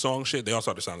 30-40 song shit, they all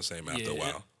start to sound the same after a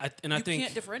while. I You think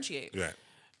can't differentiate. Right.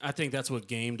 I think that's what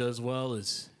Game does well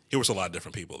is He works with a lot of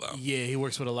different people though. yeah, he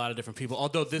works with a lot of different people.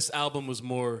 Although this album was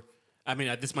more, I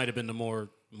mean, this might have been the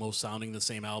most sounding the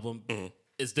same album.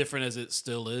 As different as it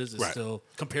still is, it's Right. still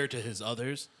compared to his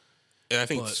others. And I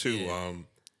think But, too, yeah.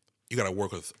 you got to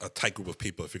work with a tight group of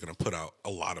people if you're going to put out a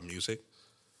lot of music.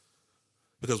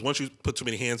 Because once you put too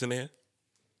many hands in there,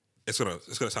 it's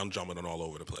gonna sound jumbled all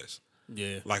over the place.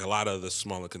 Yeah. Like a lot of the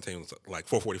smaller containers, like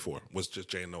 444 was just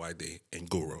Jay and No ID and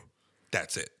Guru.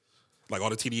 That's it. Like all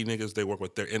the TDE niggas, they work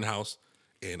with their in-house,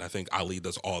 and I think Ali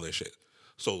does all their shit.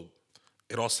 So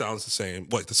it all sounds the same.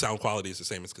 Like the sound quality is the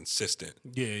same. It's consistent.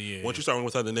 Yeah. Once you start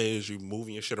with other niggas, you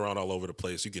moving your shit around all over the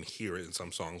place. You can hear it in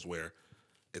some songs where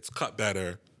it's cut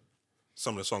better.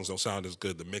 Some of the songs don't sound as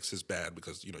good. The mix is bad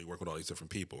because you work with all these different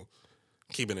people.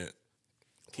 Keeping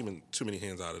too many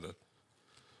hands out of the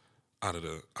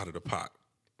pot.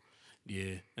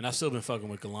 Yeah. And I've still been fucking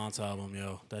with Gallant's album,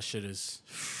 yo. That shit is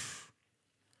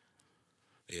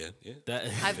Yeah. that.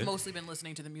 I've mostly been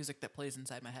listening to the music that plays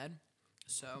inside my head.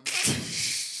 So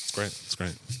It's great.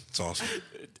 It's awesome.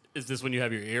 Is this when you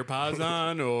have your AirPods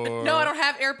on, or no, I don't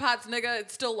have AirPods, nigga.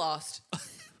 It's still lost.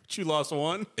 You lost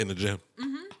one? In the gym.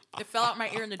 It fell out my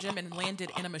ear in the gym and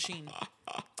landed in a machine.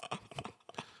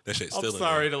 That shit's I'm still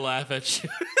sorry to laugh at you.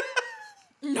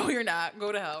 No, you're not.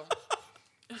 Go to hell.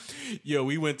 Yo,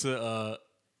 we went to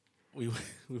we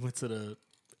went to the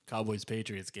Cowboys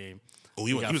Patriots game. Oh,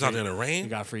 he was out there in the We rain?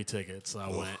 got free tickets, so I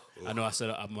went. I know I said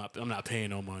I'm not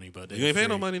paying no money, but You ain't paying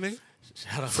no money, nigga.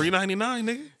 Shout out, Free 99,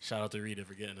 nigga. shout out to Rita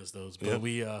for getting us those. But Yeah.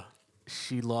 we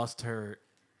she lost her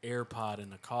AirPod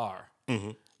in the car,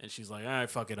 and she's like, "All right,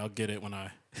 fuck it, I'll get it when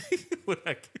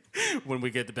when we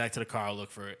get back to the car. I'll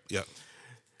look for it." Yep.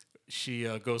 She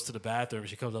goes to the bathroom.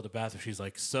 She comes out the bathroom. She's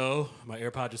like, "So my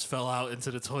AirPod just fell out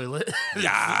into the toilet.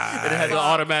 Yeah. It had an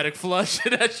automatic flush,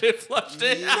 and that shit flushed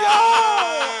it."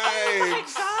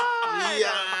 Yikes.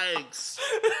 Yikes.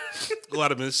 Oh,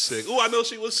 I'd have been sick. Oh, I know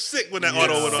she was sick when that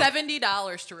auto went on.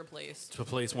 $70 to replace. To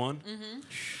replace one.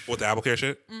 With the Apple Care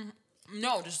shit?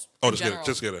 No, just Oh, in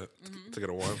just general. get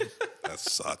a one. That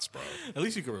sucks, bro. At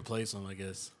least you could replace them, I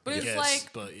guess. But it's Yes,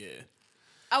 like- but yeah.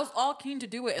 I was all keen to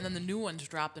do it, and then the new ones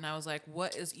dropped, and I was like,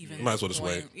 "What is even?" Might as well the just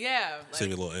point? wait. Yeah, Save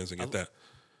me like, a little ends and get that.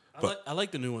 I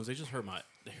like the new ones. They just hurt my.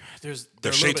 They're a They're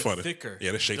little shaped bit funny. thicker.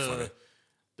 Yeah, they're shaped funny.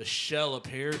 The shell up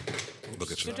here.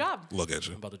 Look at you. Good job. Look at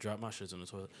you. I'm about to drop my shits in the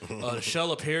toilet. The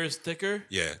shell up here is thicker.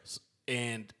 Yeah.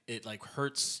 And it like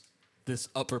hurts this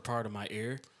upper part of my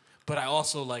ear. But I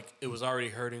also it was already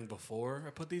hurting before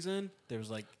I put these in. There was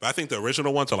like. But I think the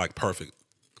original ones are like perfect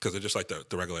because they're just like the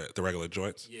regular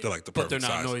joints. Yeah, They're like the but perfect they're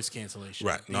not size. noise cancellation.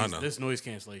 Right. No, I know. This noise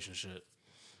cancellation shit.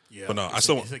 Yeah. But no, it's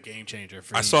it's a game changer.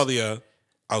 For I these. saw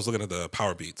I was looking at the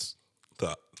Power Beats.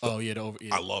 Oh yeah,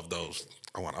 I love those.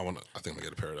 I think I'm gonna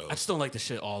get a pair of those. I just don't like the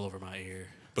shit all over my ear.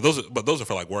 But those are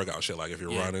for like workout shit. Like if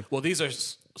you're running. Well, these are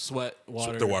sweat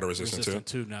water. they're water resistant,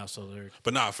 too now, so they're.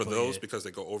 But nah, for those yeah. because they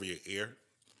go over your ear,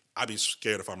 I'd be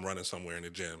scared if I'm running somewhere in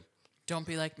the gym. don't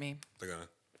be like me. They're gonna.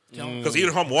 Don't, Because even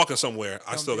if I'm walking somewhere,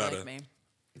 I don't still be gotta. like me.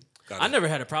 gotta I never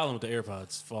had a problem with the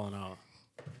AirPods falling out.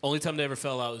 Only time they ever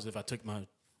fell out is if I took my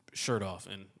shirt off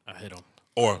and I hit them.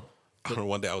 Or I remember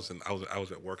one day I was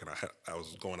at work and I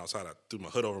was going outside. I threw my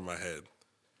hood over my head,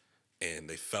 and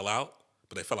they fell out.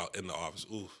 But they fell out in the office.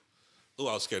 Ooh,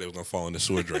 I was scared they was gonna fall in the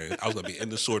sewer drain. I was gonna be in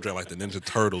the sewer drain like the Ninja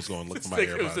Turtles going to look for my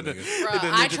Nigga was AirPods. in the- nigga. Bruh, the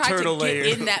I Ninja tried Turtle to get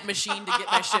layer. in that machine to get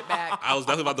my shit back. I was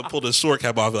definitely about to pull the sewer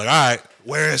cap off. Like, all right,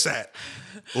 where is that?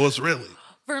 What's really?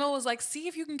 Vernal was like, see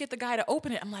if you can get the guy to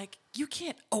open it. I'm like, you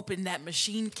can't open that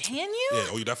machine, can you? Yeah,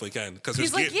 oh, you definitely can. Because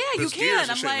He's like, yeah, you can.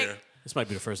 I'm like, This might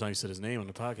be the first time you said his name on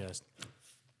the podcast.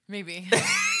 maybe.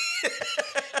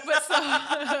 But so,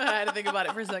 I had to think about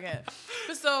it for a second.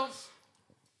 But so,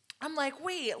 I'm like,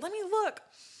 wait, let me look.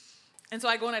 And so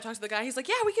I go and I talk to the guy. He's like,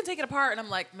 yeah, we can take it apart. And I'm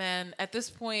like, man, at this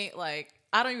point, like,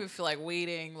 I don't even feel like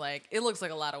waiting. Like, it looks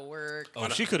like a lot of work. Oh,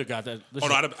 she could have got that. Oh,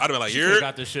 no, I'd have been like, she could have you're.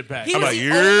 got this shit back. He was like, the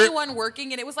you're- only one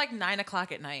working, and it was like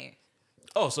 9:00 at night.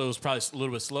 Oh, so it was probably a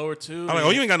little bit slower too. I'm like, oh,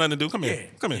 you ain't got nothing to do. Come yeah, here.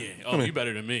 Come here. yeah. Oh, Come you here.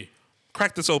 better than me.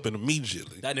 Crack this open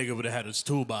immediately. That nigga would have had his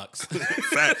toolbox.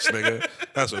 Facts, nigga.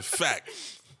 That's a fact.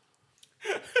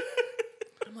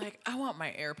 I'm like, I want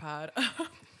my AirPod.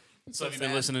 So have you been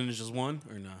sad. listening to just one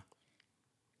or nah?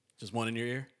 Just one in your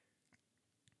ear?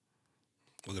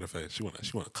 Look at her face. She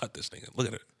wanna cut this nigga. Look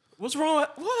at it. What's wrong with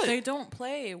what? They don't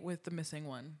play with the missing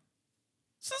one.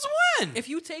 Since when? If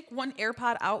you take one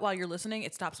AirPod out while you're listening,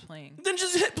 it stops playing. Then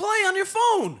just hit play on your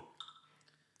phone.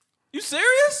 You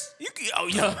serious? Oh,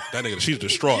 yo. That nigga, she's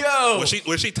distraught. Yo.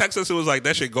 When she texted us, it was like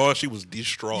that shit gone. She was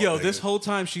distraught. Yo, nigga. this whole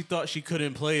time she thought she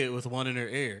couldn't play it with one in her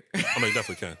ear. I mean,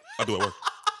 definitely can. I'll do it at work.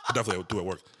 I definitely do it at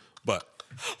work. But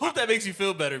Hope that makes you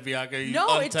feel better, Bianca. You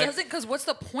No, it untext- doesn't, because what's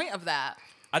the point of that?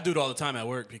 I do it all the time at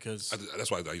work because that's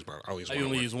why I use my. I I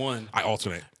only use one. I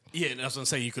alternate. Yeah, and I was gonna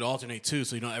say you could alternate two,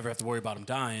 so you don't ever have to worry about them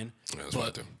dying. Yeah, that's what I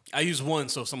But do. I use one,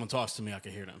 so if someone talks to me, I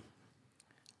can hear them.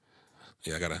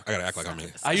 Yeah, I gotta act like I'm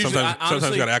in. I usually- sometimes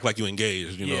honestly- you gotta act like you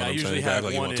engaged. You know Yeah, what I I'm saying? usually You gotta have act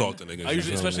like you one want in. to talk to niggas. I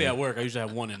usually, you know especially what at I mean? work, I usually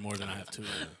have one in more than I have two.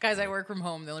 Guys, I work from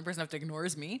home. The only person I have to ignore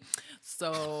is me.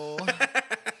 So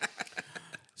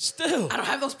Still, I don't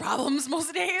have those problems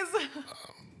most days.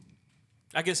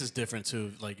 I guess it's different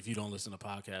too. Like if you don't listen to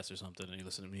podcasts or something and you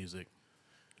listen to music,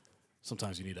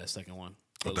 sometimes you need that second one.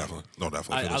 But, like, Definitely. No,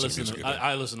 definitely. I If you listen. music, To,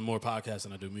 I listen to more podcasts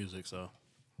than I do music. So,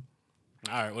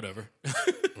 all right, whatever.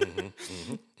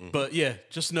 But yeah,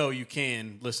 just know you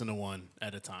can listen to one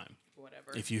at a time.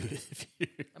 Whatever. If you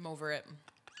I'm over it.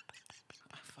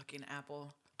 Fucking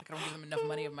Apple. Like, I don't give them enough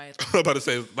money of my I'm about to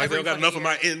say, like, they don't got Every enough of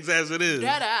my fucking ends as it is.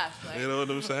 dead ass. Like, You know what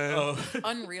I'm saying?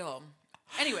 unreal.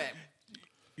 Anyway,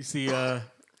 you see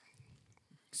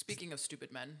speaking of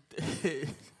stupid men,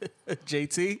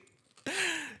 JT,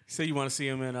 say you want to see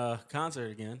him in a concert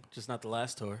again, just not the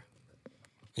last tour.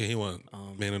 Yeah, he want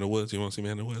Man in the Woods. You want to see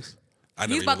Man in the Woods? I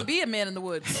never he's about to even be a man in the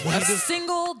woods. A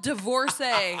single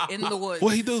divorcee in the woods.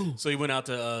 What he do? So he went out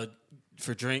to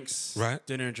for drinks, Right.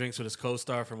 Dinner and drinks with his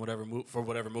co-star from whatever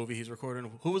movie he's recording.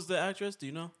 Who was the actress? Do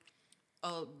you know?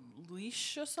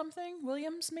 Alicia something?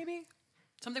 Williams, maybe?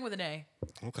 Something with an A.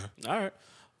 Okay. All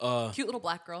right. Cute little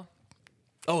black girl.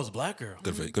 Oh, it's a black girl.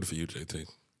 Good for you, JT.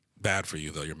 Bad for you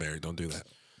though. You're married. Don't do that.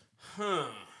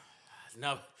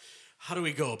 Now, how do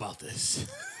we go about this?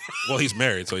 Well, he's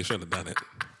married, so he shouldn't have done it.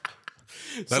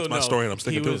 That's my story, and I'm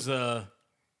sticking to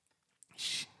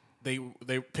it.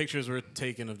 They pictures were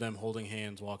taken of them holding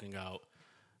hands walking out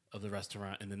of the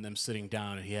restaurant, and then them sitting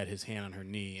down, and he had his hand on her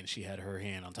knee, and she had her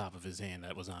hand on top of his hand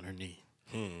that was on her knee.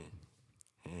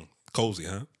 Cozy,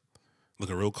 huh?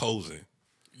 Looking real cozy.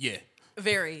 Yeah.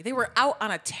 Very. They were out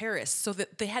on a terrace, so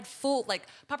that they had full, like,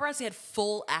 paparazzi had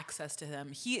full access to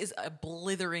him. He is a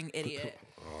blithering idiot.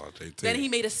 Oh, JT. Then he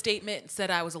made a statement and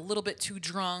said, I was a little bit too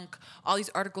drunk. All these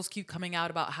articles keep coming out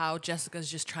about how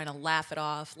Jessica's just trying to laugh it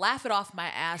off. Laugh it off my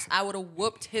ass. I would have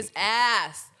whooped his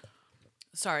ass.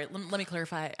 Sorry, let me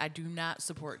clarify. I do not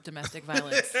support domestic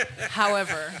violence.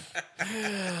 However,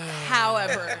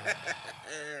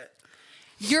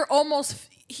 you're almost,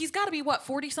 he's got to be, what,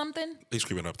 40-something? He's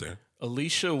creeping up there.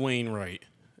 Alicia Wainwright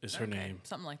is her name.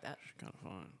 Something like that. Kind of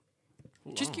fun.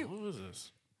 Ooh, She's I don't cute. know, Who is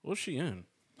this? What's she in?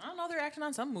 I don't know. They're acting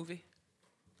on some movie.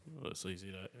 Let's see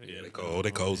that. Yeah,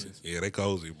 They cozy. Yeah, they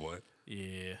cozy, boy.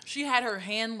 Yeah. She had her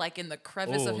hand, like, in the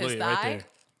crevice of his look, thigh. right there.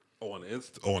 Oh, on the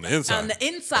inside. On the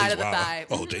inside He's of the wild. thigh.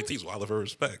 Oh, JT's wild for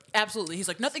respect. Absolutely. He's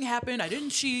like, nothing happened. I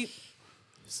didn't cheat.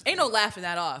 Ain't no laughing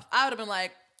that off. I would have been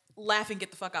like, laughing,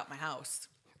 get the fuck out my house.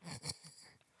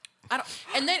 I don't.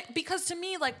 And then, because to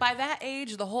me, like, by that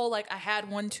age, the whole, like, I had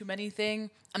one too many thing,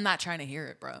 I'm not trying to hear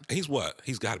it, bro. He's what?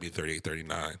 He's got to be 38,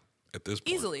 39 at this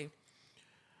point. Easily.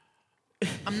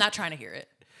 I'm not trying to hear it.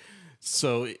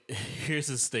 So here's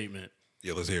his statement.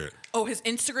 Yeah, let's hear it. Oh, his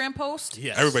Instagram post?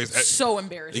 Yes. Everybody's. So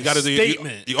embarrassing. You got to do.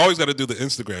 Statement. You always got to do the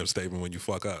Instagram statement when you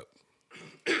fuck up.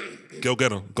 Go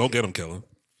get him. Go get him, killer.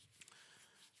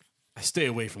 I stay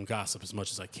away from gossip as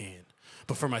much as I can.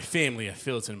 But for my family, I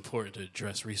feel it's important to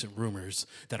address recent rumors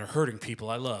that are hurting people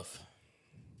I love.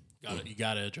 You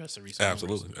gotta address the recent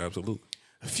rumors. Absolutely.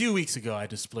 A few weeks ago, I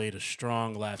displayed a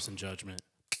strong lapse in judgment.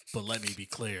 But let me be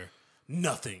clear.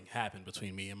 Nothing happened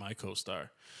between me and my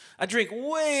co-star. I drank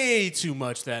way too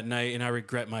much that night, and I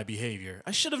regret my behavior.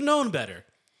 I should have known better.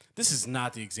 This is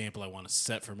not the example I want to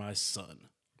set for my son.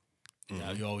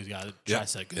 Now, you always got to try to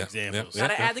set good examples.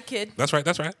 Gotta add the kid. That's right.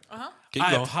 Keep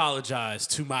I going. apologize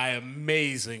to my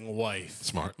amazing wife.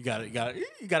 Smart. You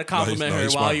gotta compliment her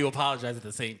he's while smart. you apologize at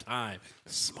the same time.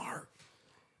 Smart.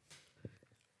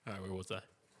 All right, where was I?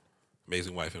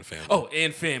 Amazing wife and family. Oh,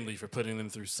 and family for putting them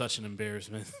through such an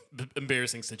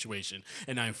embarrassing situation.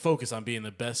 And I'm focused on being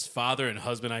the best father and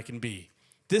husband I can be.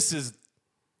 This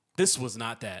was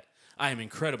not that. I am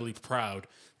incredibly proud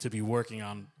to be working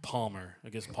on Palmer. I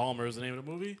guess Palmer is the name of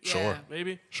the movie? Yeah. Sure.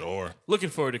 Maybe? Sure. Looking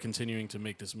forward to continuing to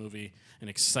make this movie and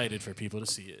excited for people to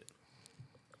see it.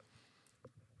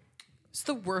 It's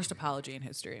the worst apology in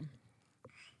history.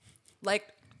 Like,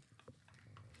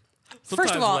 Sometimes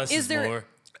first of all, less is there more.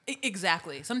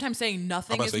 Exactly? Sometimes saying I'm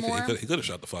nothing about to is say more. he could have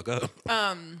shut the fuck up.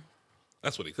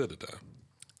 That's what he could have done.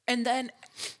 And then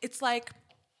it's like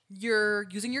you're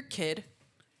using your kid.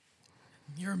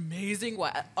 You're amazing.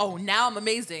 What? Oh, now I'm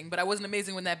amazing, but I wasn't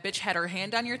amazing when that bitch had her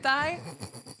hand on your thigh.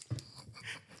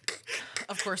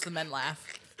 Of course, the men laugh.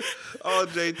 Oh,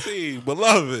 JT,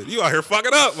 beloved, you out here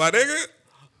fucking up, my nigga.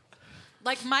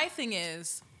 Like, my thing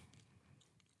is,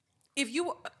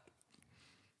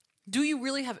 do you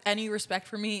really have any respect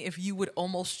for me if you would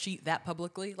almost cheat that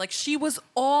publicly? Like, she was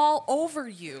all over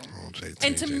you. Oh, JT,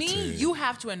 And to me, JT. you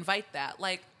have to invite that.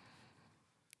 Like,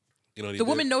 You know what he the did?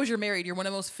 woman knows you're married. You're one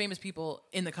of the most famous people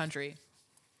in the country.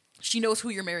 She knows who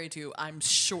you're married to, I'm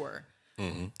sure. So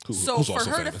who's for also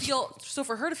her to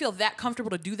famous. feel that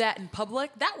comfortable to do that in public,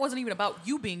 that wasn't even about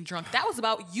you being drunk. That was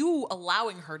about you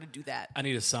allowing her to do that. I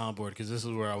need a soundboard because this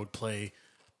is where I would play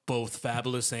both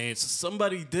Fabulous Saints.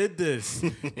 Somebody did this.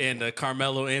 And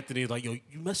Carmelo Anthony like, yo,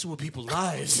 you messing with people's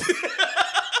lives.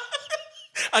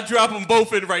 I drop them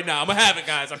both in right now. I'm going to have it,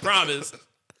 guys. I promise.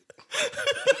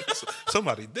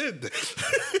 Somebody did this.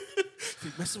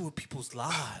 You're messing with people's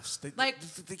lives. They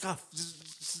got...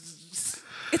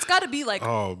 It's got to be like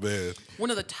Oh, man. one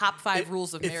of the top 5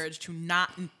 rules of marriage to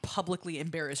not publicly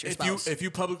embarrass your spouse. If you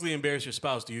publicly embarrass your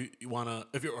spouse, do you want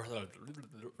to...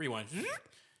 Rewind.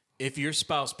 If your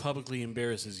spouse publicly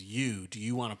embarrasses you, do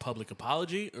you want a public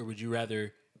apology, or would you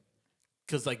rather...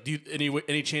 Because, like,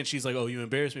 any chance she's like, oh, you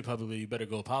embarrassed me publicly, you better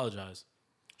go apologize.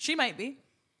 She might be.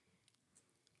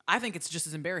 I think it's just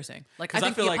as embarrassing. Like, 'Cause I I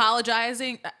think feel the like-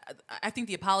 apologizing. I think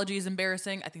the apology is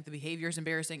embarrassing. I think the behavior is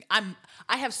embarrassing. I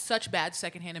have such bad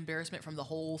secondhand embarrassment from the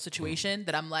whole situation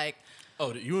that I'm like,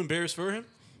 Oh, you embarrassed for him?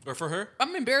 Or for her?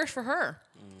 I'm embarrassed for her.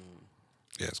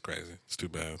 Yeah, it's crazy. It's too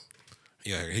bad.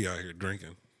 He out here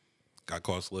drinking. Got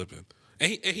caught slipping.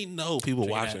 And he know people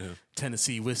watching him.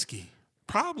 Tennessee whiskey.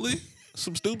 Probably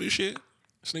some stupid shit.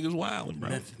 This nigga's wilding, bro.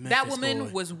 That Memphis woman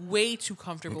boy. was way too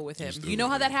comfortable with him. You know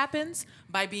how that happens?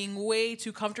 By being way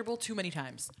too comfortable too many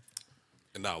times.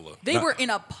 And now look. They were in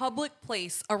a public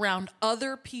place around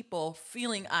other people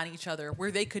feeling on each other where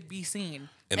they could be seen.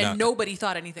 And And now- nobody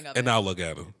thought anything of And it. now look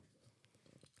at him.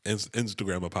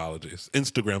 Instagram apologies.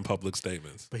 Instagram public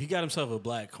statements. But he got himself a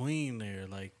black queen there.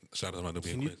 Like, Shout out to my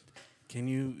Nubian can you... queen. Can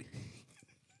you...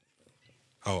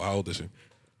 Oh, how old is she?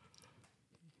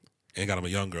 And got him a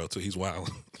young girl too. He's wild.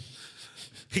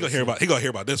 He gonna hear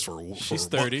about this for She's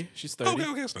for 30. months. She's 30.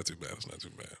 Okay, it's not too bad. It's not too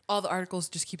bad. All the articles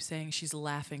just keep saying she's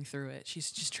laughing through it.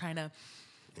 She's just trying to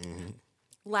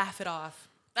laugh it off.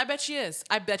 I bet she is.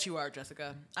 I bet you are,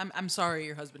 Jessica. I'm sorry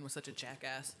your husband was such a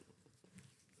jackass.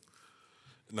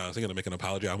 No, is he gonna make an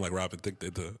apology? I'm like Robin Thicke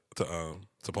did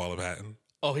to Paula Patton.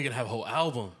 Oh, he gonna have a whole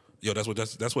album. Yo, that's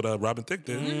what Robin Thicke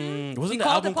did. Wasn't He the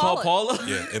called album it called Paula. Paula?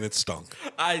 Yeah, and it stunk.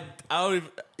 I don't even...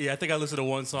 Yeah, I think I listened to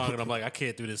one song and I'm like, I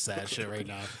can't do this sad shit right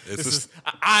now. It's This just- is,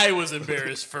 I was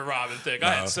embarrassed for Robin Thicke.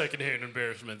 I had secondhand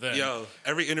embarrassment then. Yo,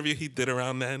 every interview he did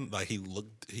around then, like he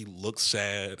looked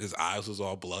sad. His eyes was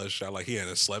all bloodshot, like he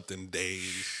hadn't slept in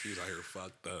days. He was out here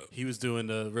fucked up. He was doing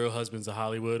the Real Husbands of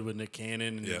Hollywood with Nick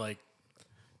Cannon and Yeah. like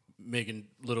making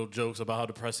little jokes about how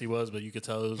depressed he was, but you could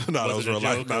tell it was, No, that was wasn't a real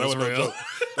life. joke, No, it that was was no real. joke.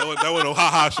 That was no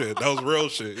ha-ha shit. That was real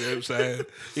shit. You know what I'm saying?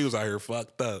 He was out here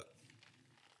fucked up.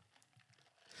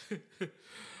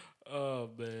 Oh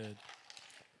man.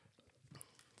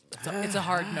 It's a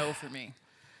hard no for me.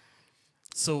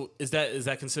 So is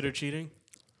that considered cheating?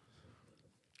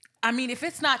 I mean, if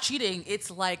it's not cheating, it's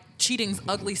like cheating's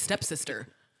ugly stepsister.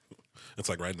 It's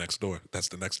like right next door. That's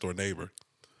the next door neighbor.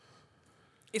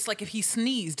 It's like if he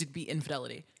sneezed, it'd be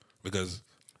infidelity. Because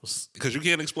you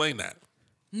can't explain that.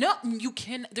 No, you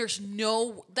can. That's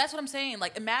what I'm saying.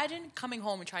 Like, imagine coming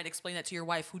home and trying to explain that to your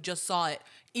wife who just saw it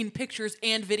in pictures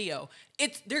and video.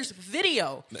 There's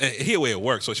video. And he away at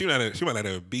work, so she might not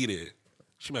have beat it.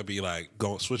 She might be like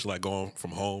going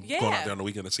from home, Yeah. going out there on the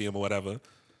weekend to see him or whatever.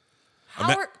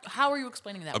 How are you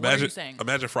explaining that? What are you saying?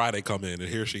 Imagine Friday come in and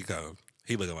here she comes.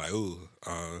 He looking like,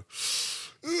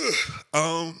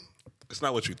 it's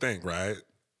not what you think, right?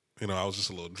 You know, I was just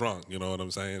a little drunk. You know what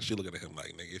I'm saying? She looking at him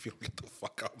like, nigga, if you don't get the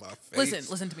fuck out my face.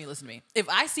 Listen to me. If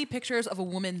I see pictures of a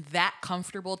woman that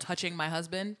comfortable touching my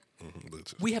husband,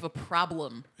 we have a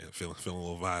problem. Yeah, feeling a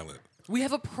little violent. We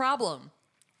have a problem.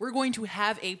 We're going to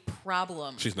have a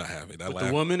problem. She's not having that.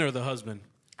 The woman or the husband?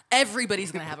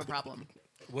 Everybody's going to have a problem.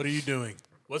 What are you doing?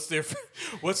 What's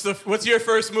your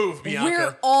first move, Bianca?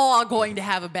 We're all going to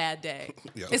have a bad day.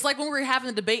 Yeah. It's like when we were having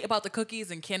a debate about the cookies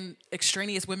and can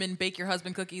extraneous women bake your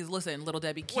husband cookies. Listen, little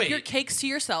Debbie, keep your cakes to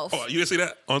yourself. Oh, you didn't see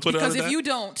that on Twitter? Because if you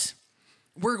don't,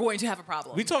 we're going to have a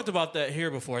problem. We talked about that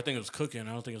here before. I think it was cooking. I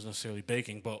don't think it was necessarily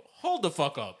baking. But hold the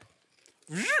fuck up.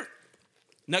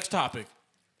 Next topic.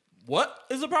 What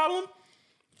is the problem?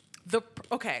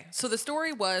 Okay, so the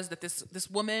story was that this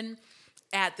woman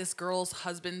at this girl's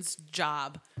husband's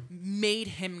job made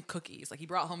him cookies. Like he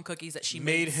brought home cookies that she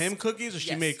made him cookies, or she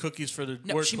Yes. made cookies for the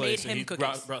No, workplace she made him and he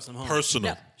cookies. brought some home.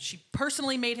 Personal. No, she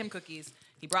personally made him cookies.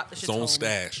 He brought the shit His own home.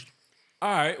 stash. All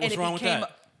right, And what's it wrong with became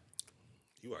that?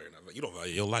 You don't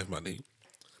value your life, my nigga.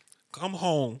 Come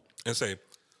home and say,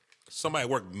 somebody at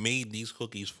work made these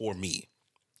cookies for me.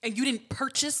 And you didn't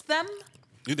purchase them?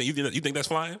 You think that's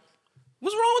flying?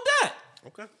 What's wrong with that?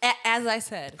 Okay. As I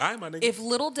said, All right, my nigga. if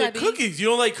little The Debbie... cookies. You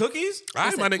don't like cookies? All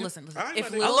right, my nigga. Listen. All right,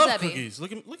 If my nigga. I little love Debbie, cookies.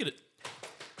 Look at it.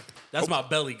 That's my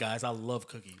belly, guys. I love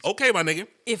cookies. Okay, my nigga.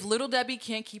 If little Debbie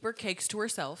can't keep her cakes to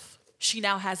herself, she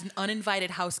now has an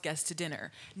uninvited house guest to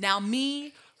dinner. Now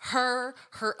me, her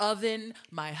oven,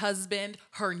 my husband,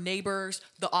 her neighbors,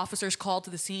 the officers called to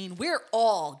the scene, we're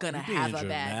all gonna You're being have a bad day.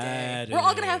 dramatic. We're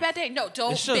all gonna have a bad day. No,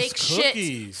 don't It's just bake shit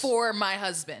cookies. for my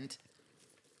husband.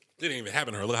 It didn't even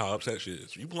happen to her. Look how upset she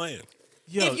is. You playing.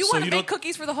 Yo, If you so want to don't- bake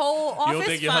cookies for the whole office, You don't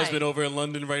think your fine. husband over in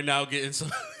London right now getting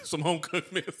some home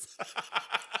cooked meals?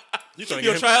 You trying to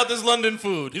Yo, get him, try out this London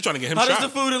food. You trying to get him How shot.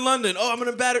 does the food in London? Oh, I'm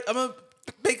gonna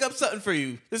bake up something for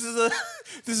you. This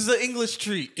is an English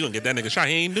treat. You gonna get that nigga shot.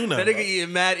 He ain't do nothing. That nigga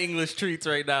eating mad English treats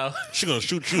right now. She gonna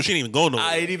shoot you. She ain't even going nowhere.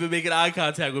 I ain't even making eye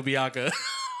contact with Bianca.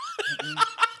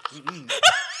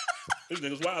 This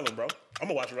nigga's wildin', bro. I'm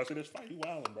gonna watch the rest of this fight. You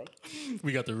wildin', bro.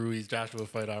 We got the Ruiz Joshua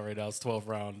fight out right now. It's 12th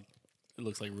round. It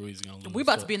looks like Ruiz is gonna lose. We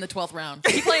about to be in the 12th round.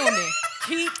 Keep playing with me.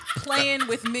 Keep playing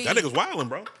with me. That nigga's wildin',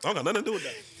 bro. I don't got nothing to do with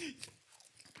that.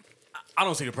 I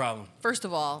don't see the problem. First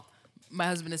of all, my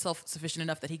husband is self-sufficient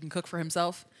enough that he can cook for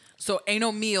himself. So ain't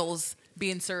no meals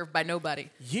being served by nobody.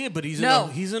 Yeah, but he's No.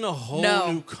 in a whole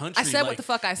No. new country. I said what the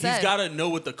fuck I said. He's got to know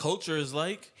what the culture is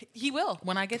like. He will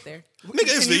when I get there. Nigga,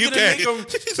 it's And the you gonna make him- UK.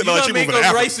 She you said, no, gonna she make moving to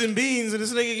him Africa. rice and beans, and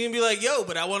this nigga gonna be like, "Yo,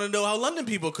 but I want to know how London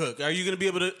people cook. Are you gonna be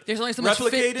able to There's only so much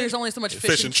replicate it? There's only so much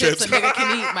fish and chips a nigga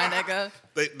can eat, my nigga.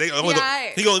 They only Yeah,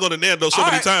 he only go to Nando's so All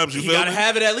many right, times. You you feel gotta me?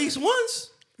 have it at least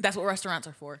once. That's what restaurants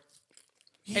are for.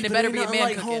 And it but better ain't be a nothing man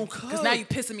like cooking. home Because now you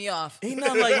pissing me off. Ain't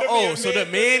nothing like so the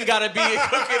man gotta be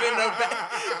cooking in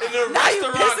the Now you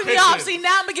restaurant pissing me kitchen. off. See,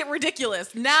 now I'm gonna get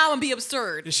ridiculous. Now I'm gonna be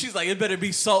absurd. And she's like, it better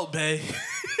be salt, bae.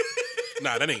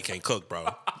 Nah, that nigga can't cook, bro.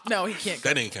 No, he can't.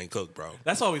 That nigga can't cook, bro.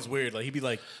 That's always weird. Like he'd be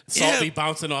like, salt Yeah. be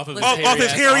bouncing off of his Listen. Off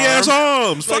his hairy ass arm.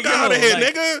 arms. Like, Fuck out of yo, here,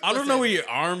 like, nigga. I don't know where your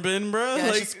arm been, bro. Yeah,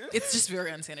 like, it's just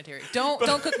very unsanitary. Don't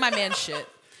cook my man shit.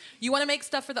 You want to make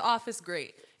stuff for the office?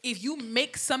 Great. If you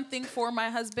make something for my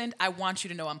husband, I want you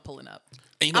to know I'm pulling up.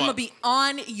 And you know I'm gonna what? be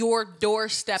on your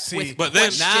doorstep see, with but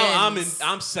then- questions.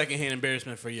 now I'm secondhand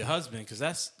embarrassment for your husband because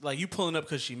that's like you pulling up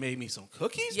because she made me some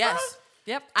cookies. Yes. Bruh?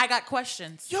 Yep. I got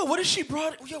questions. Yo, what has she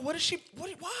brought? Yo, what is she?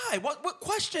 Why? What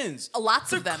questions?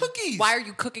 Lots of They're them. cookies. Why are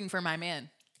you cooking for my man?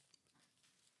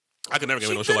 I could never get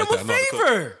She no did shit like him that. a I know how to cook.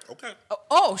 favor. Okay.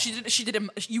 Oh, she did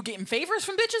him. You getting favors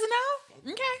from bitches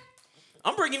now? Okay.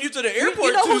 I'm bringing you to the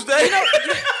airport who's- Tuesday.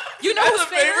 You know That's whose a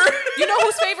favor? favor. You know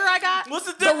whose favor I got? What's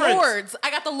the The difference? Lord's.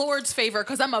 I got the Lord's favor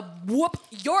because I'm a whoop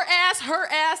your ass, her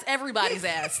ass, everybody's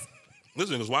ass. This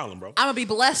nigga's wildin', bro. I'm gonna be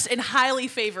blessed and highly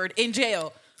favored in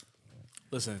jail.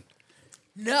 Listen.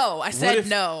 No, I What said if,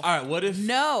 no. All right. What if?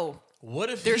 No, What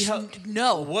if there's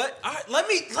no. What? All right, let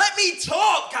me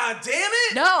talk. God damn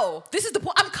it. No, this is the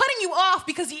point. I'm cutting you off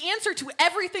because the answer to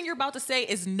everything you're about to say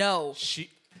is no.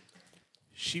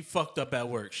 She fucked up at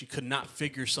work. She could not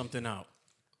figure something out.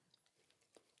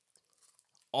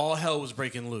 All hell was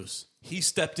breaking loose. He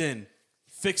stepped in,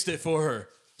 fixed it for her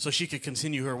so she could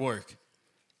continue her work.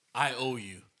 I owe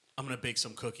you. I'm going to bake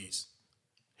some cookies.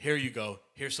 Here you go.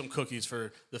 Here's some cookies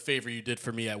for the favor you did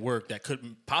for me at work that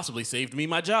could possibly saved me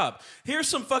my job. Here's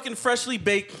some fucking freshly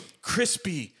baked,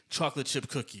 crispy chocolate chip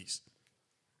cookies.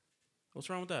 What's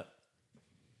wrong with that?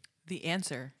 The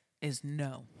answer is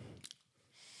no.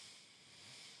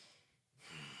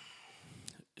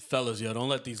 Fellas, yo, don't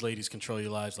let these ladies control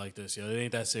your lives like this, yo. It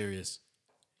ain't that serious.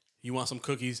 You want some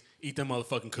cookies? Eat them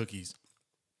motherfucking cookies.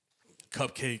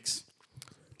 Cupcakes.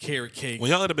 Carrot cake.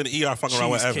 When y'all have been ER fucking around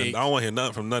with Evan, Cheesecake. I don't want to hear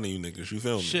nothing from none of you niggas. You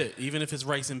feel me? Shit, even if it's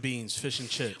rice and beans, fish and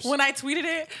chips. When I tweeted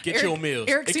it, Get your meals.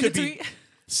 Eric It seen could the be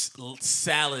tweet.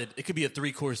 salad. It could be a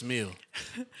 3-course meal.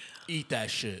 Eat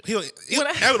that shit.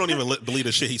 Evan don't even believe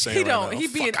the shit he's saying He right don't. now. He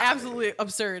being Fuck outta absolutely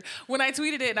absurd. When I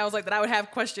tweeted it and I was like that I would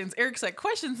have questions, Eric's like,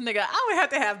 questions, nigga. I would have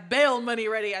to have bail money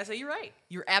ready. I said, you're right.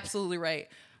 You're absolutely right.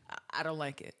 I don't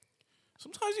like it.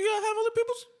 Sometimes you gotta have other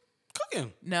people's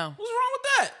cooking. No. What's wrong with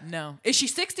that? No. Is she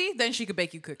 60? Then she could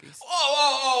bake you cookies.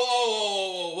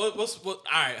 Oh. What? All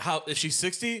right. How if she's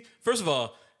 60? First of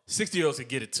all, 60-year-olds can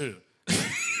get it too.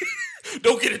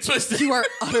 Don't get it twisted. You are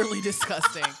utterly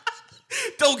disgusting.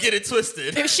 Don't get it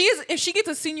twisted. If she gets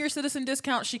a senior citizen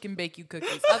discount, she can bake you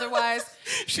cookies. Otherwise,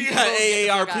 She you got go get the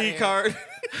fuck outta AARP here. card.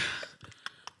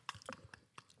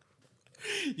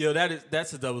 Yo,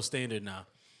 that's a double standard now.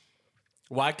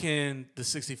 Why can the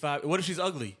 65? What if she's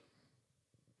ugly?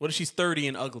 What if she's 30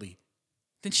 and ugly?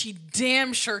 Then she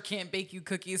damn sure can't bake you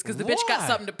cookies because the bitch got Why?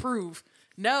 something to prove.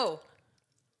 No.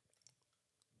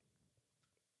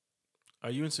 Are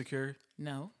you insecure?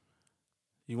 No.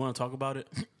 You want to talk about it?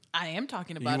 I am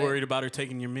talking Are about you it. worried about her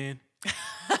taking your man?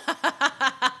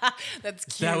 That's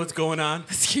cute. Is that what's going on?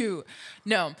 That's cute.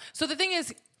 No. So the thing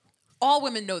is, all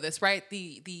women know this, right?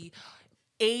 The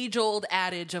age-old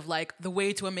adage of like the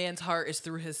way to a man's heart is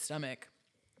through his stomach.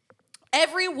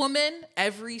 Every woman,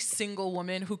 every single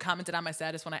woman who commented on my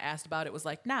status when I asked about it was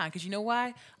like, nah, because you know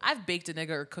why? I've baked a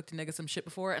nigga or cooked a nigga some shit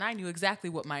before, and I knew exactly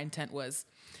what my intent was.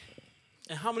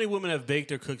 And how many women have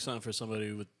baked or cooked something for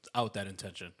somebody without that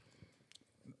intention?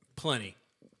 Plenty.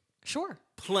 Sure.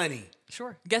 Plenty.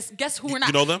 Sure. Guess who we're not.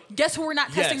 you know them? Guess who we're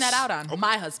not testing Yes. that out on?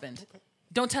 My husband.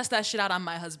 Don't test that shit out on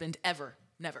my husband ever.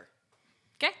 Never.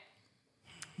 Okay?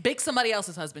 Bake somebody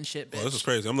else's husband shit, bitch. Well, this is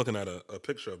crazy. I'm looking at a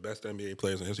picture of best NBA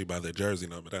players in history by their jersey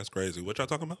number. That's crazy. What y'all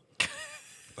talking about?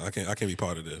 I can't be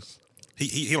part of this.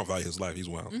 He don't value his life. He's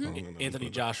wild. Mm-hmm. I don't know. Anthony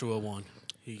Joshua won.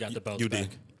 He got the belt UD. back.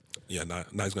 Yeah, now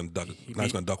he's gonna duck. Now he's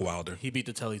beat- gonna duck Wilder. He beat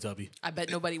the Teletubby. I bet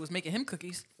nobody was making him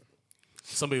cookies.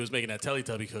 Somebody was making that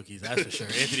Teletubby cookies. That's for sure.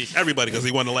 Anthony. Everybody, because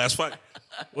he won the last fight.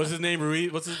 What's his name?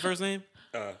 Ruiz. What's his first name?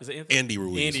 Is it Anthony? Andy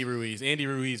Ruiz. Andy Ruiz. Andy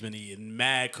Ruiz been eating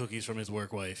mad cookies from his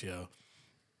work wife, yo.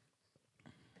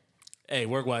 Hey,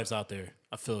 work wives out there.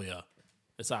 I feel y'all.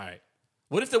 It's all right.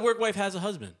 What if the work wife has a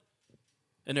husband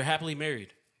and they're happily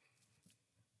married?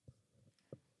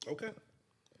 Okay.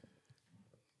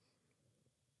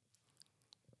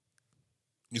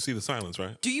 You see the silence,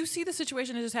 right? Do you see the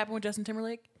situation that just happened with Justin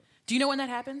Timberlake? Do you know when that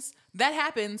happens? That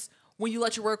happens when you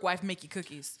let your work wife make you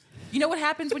cookies. You know what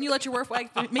happens when you let your work wife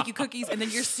make you cookies and then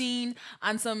you're seen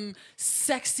on some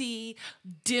sexy,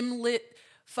 dim lit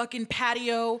fucking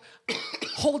patio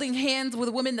holding hands with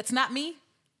a woman that's not me?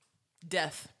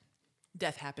 Death.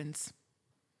 Death happens.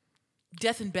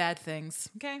 Death and bad things,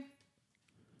 okay?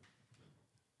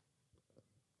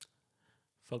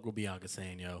 Fuck what Bianca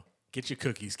saying, yo. Get your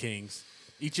cookies, kings.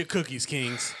 Eat your cookies,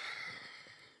 kings.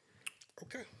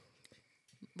 Okay.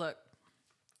 Look,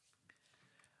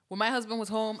 when my husband was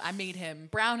home, I made him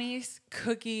brownies,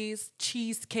 cookies,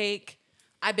 cheesecake.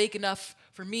 I bake enough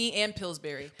for me and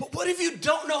Pillsbury. But what if you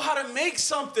don't know how to make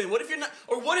something? What if you're not,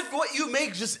 or what if what you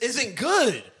make just isn't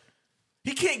good?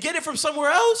 He can't get it from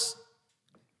somewhere else?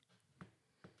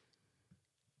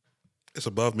 It's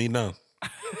above me now.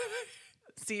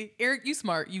 See, Eric, you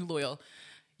smart, you loyal.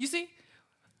 You see?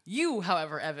 You,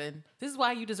 however, Evan, this is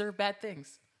why you deserve bad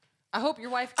things. I hope your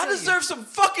wife I kill you. deserve some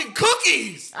fucking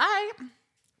cookies. All right.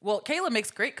 Well, Kayla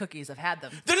makes great cookies. I've had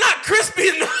them. They're not crispy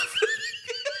enough.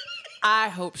 I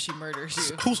hope she murders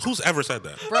you. Who's ever said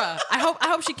that? Bruh, I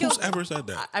hope she kills Who's ever said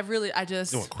that? I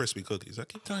just... You want crispy cookies? I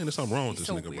keep telling you there's something wrong with He's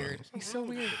this so nigga, weird. bro. He's so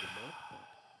weird.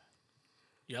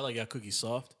 Y'all like got cookies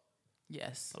soft?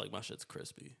 Yes. I like my shit's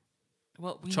crispy.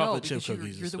 Well, we Chocolate know chip because you're,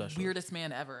 cookies you're is the special. weirdest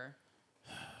man ever.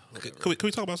 Can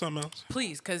we talk about something else?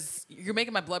 Please, because you're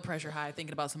making my blood pressure high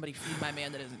thinking about somebody feeding my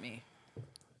man that isn't me.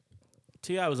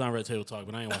 T.I. was on Red Table Talk,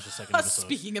 but I didn't watch the second episode.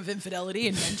 Speaking of infidelity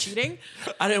and men cheating,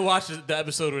 I didn't watch the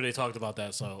episode where they talked about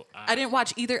that, so I didn't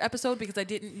watch either episode because I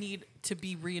didn't need to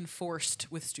be reinforced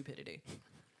with stupidity.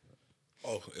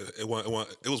 Oh, it was great.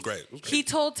 It was great. He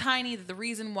told Tiny that the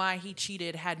reason why he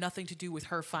cheated had nothing to do with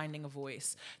her finding a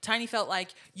voice. Tiny felt like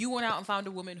you went out and found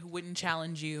a woman who wouldn't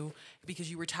challenge you because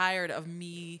you were tired of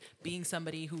me being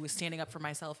somebody who was standing up for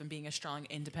myself and being a strong,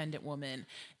 independent woman.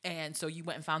 And so you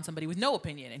went and found somebody with no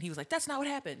opinion. And he was like, that's not what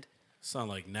happened. sound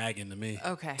like nagging to me.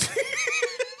 Okay.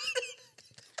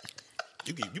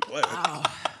 You play.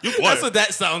 You play. That's what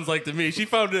that sounds like to me. She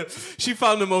found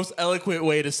the most eloquent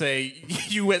way to say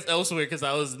you went elsewhere because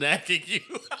I was nagging you.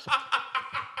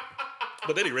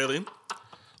 But did he really?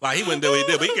 Like, he wouldn't do what he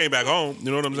did, but he came back home.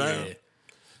 You know what I'm saying?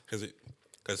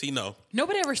 Because he know.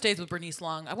 Nobody ever stays with Bernice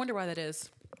long. I wonder why that is.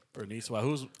 Bernice,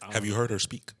 Have you heard her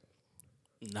speak?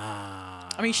 Nah.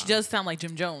 I mean, she does sound like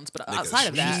Jim Jones, but Nigga, outside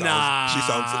of that, She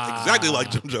sounds exactly like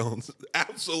Jim Jones.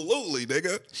 Absolutely,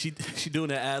 nigga. She doing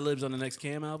the ad libs on the next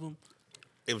Cam album?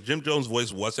 If Jim Jones'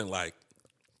 voice wasn't like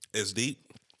as deep,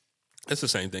 it's the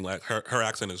same thing. Like her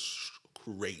accent is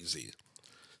crazy.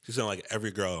 She sounds like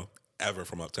every girl ever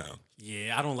from Uptown.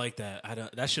 Yeah, I don't like that.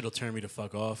 That shit'll turn me the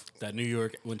fuck off. That New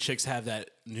York, when chicks have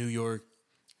that New York.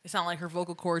 it sounds like her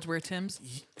vocal cords were Tim's.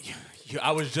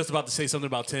 I was just about to say something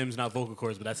about Tim's, not vocal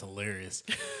cords, but that's hilarious.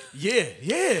 Yeah.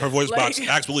 Her voice box Like-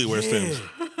 absolutely wears Tim's.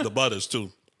 The butters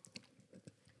too.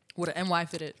 Would an NY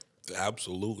fit it?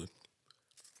 Absolutely.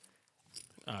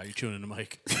 You're chewing in the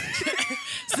mic.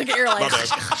 Stick your ear like. My bad.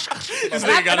 This And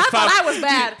I, nigga got and I his thought I was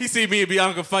bad. He see me and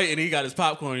Bianca fighting. He got his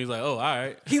popcorn. He's like, oh, all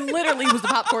right. He literally was the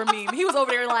popcorn meme. He was over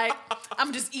there like,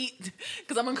 I'm just eat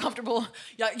because I'm uncomfortable.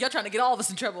 Y'all trying to get all of us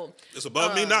in trouble. It's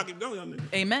above me. Now keep going, young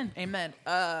nigga. Amen.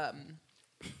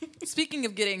 Speaking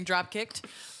of getting drop kicked,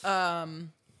 Kamala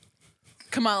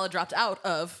dropped out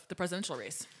of the presidential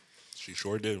race. She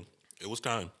sure did. It was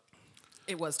time.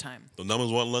 It was time. The numbers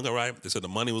weren't looking right. They said the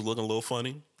money was looking a little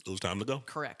funny. It was time to go.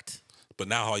 Correct. But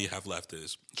now all you have left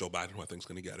is Joe Biden, who I think is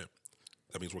going to get it.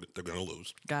 That means they're going to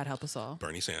lose. God help us all.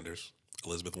 Bernie Sanders,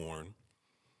 Elizabeth Warren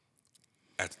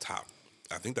at the top.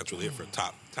 I think that's really it for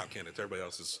top candidates. Everybody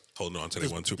else is holding on to their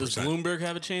 1-2%. Does Bloomberg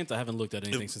have a chance? I haven't looked at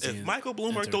anything since If Michael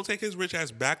Bloomberg don't take his rich ass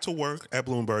back to work at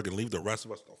Bloomberg and leave the rest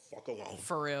of us the fuck alone.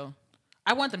 For real.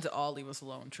 I want them to all leave us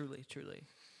alone. Truly.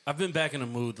 I've been back in a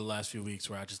mood the last few weeks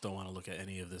where I just don't want to look at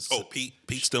any of this. Oh,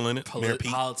 Pete's still in it. Mayor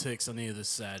Pete. Politics, any of this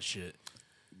sad shit.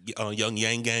 Young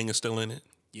Yang Gang is still in it.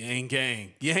 Yang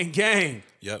Gang.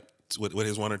 Yep, with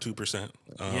his 1 or 2%.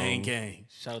 Yang Gang.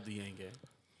 Shout out to Yang Gang.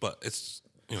 But it's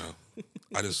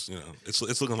I just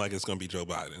it's looking like it's gonna be Joe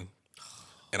Biden,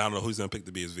 and I don't know who's gonna pick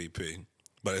to be his VP,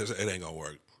 but it ain't gonna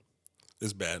work.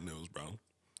 It's bad news, bro.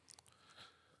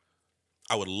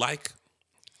 I would like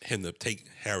him to take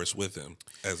Harris with him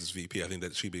as his VP. I think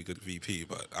that she'd be a good VP,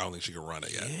 but I don't think she can run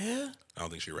it yet. Yeah? I don't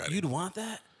think she's ready. You'd want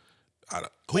that?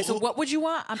 Wait, so what would you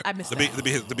want? I missed that.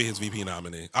 To be his VP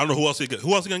nominee. I don't know who else he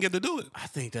gonna get to do it. I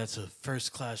think that's a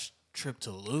first class trip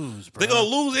to lose, bro. They're gonna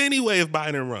lose anyway if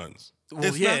Biden runs.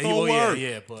 It's not gonna work.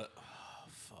 Yeah, but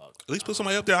fuck. At least put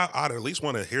somebody up there I'd at least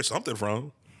want to hear something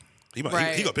from. He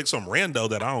gonna pick some rando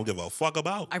that I don't give a fuck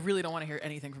about. I really don't want to hear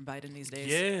anything from Biden these days.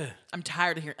 Yeah. I'm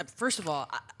tired of hearing. First of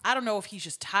all, I don't know if he's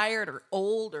just tired or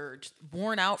old or just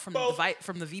worn out from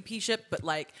the VP ship, but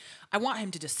like, I want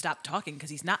him to just stop talking because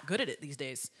he's not good at it these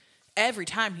days. Every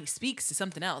time he speaks to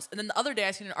something else. And then the other day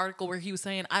I seen an article where he was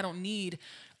saying, I don't need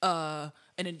an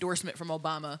endorsement from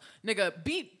Obama. Nigga,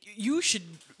 you should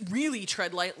really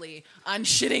tread lightly on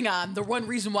shitting on the one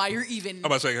reason why you're even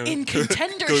in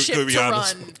contendership to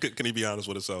run. Can he be honest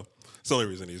with himself? It's the only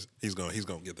reason he's gonna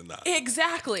get the nod.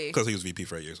 Exactly. Because he was VP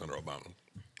for 8 years under Obama.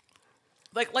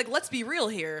 Like let's be real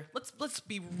here. Let's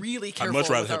be really careful.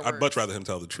 I'd much rather him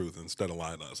tell the truth instead of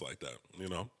lying to us like that,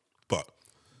 But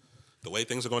the way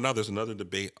things are going now, there's another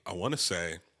debate, I want to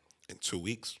say, in 2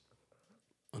 weeks.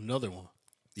 Another one.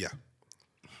 Yeah.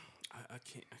 I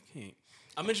can't.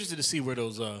 I'm interested to see where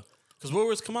those because where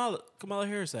was Kamala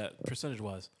Harris at percentage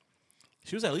wise?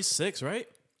 She was at least 6, right?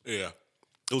 Yeah.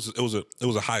 It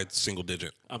was a high single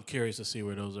digit. I'm curious to see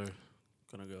where those are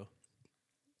gonna go.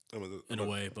 In a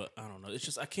way, but I don't know. It's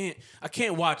just I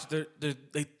can't watch.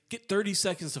 They get 30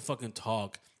 seconds to fucking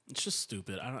talk. It's just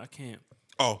stupid. I can't.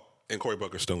 Oh, and Cory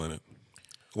Booker's still in it.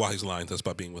 While he's lying to us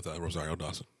about being with Rosario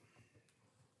Dawson.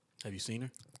 Have you seen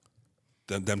her?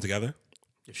 Them together?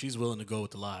 If she's willing to go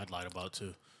with the lie, I'd lie about it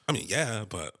too. I mean, yeah,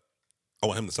 but I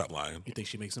want him to stop lying. You think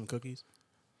she makes some cookies?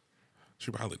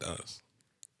 She probably does.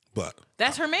 But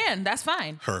that's her man. That's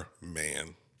fine. Her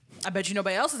man. I bet you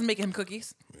nobody else is making him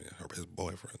cookies. Yeah, his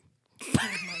boyfriend. Oh my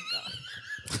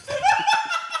god.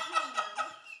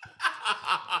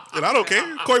 And I don't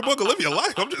care. Cory Booker, live your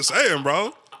life. I'm just saying,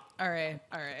 bro. All right.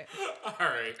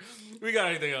 We got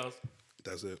anything else?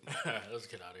 That's it. Let's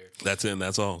get out of here. That's it and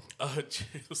that's all.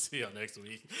 We'll see y'all next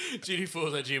week.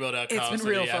 GDFools@gmail.com. It's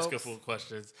been real, ask folks. a full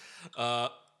questions. I'm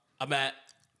at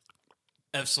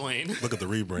F. Swain. Look at the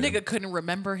rebrand. Nigga couldn't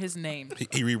remember his name.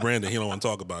 He rebranded. He don't want to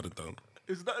talk about it, though.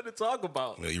 There's nothing to talk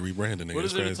about. Yeah, he rebranded. What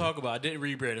is there to talk about? I didn't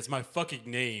rebrand. It's my fucking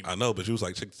name. I know, but you was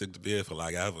like chick to beer for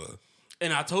like ever.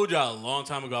 And I told y'all a long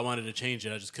time ago I wanted to change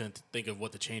it. I just couldn't think of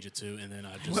what to change it to, and then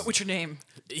I just What's your name?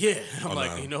 yeah. I'm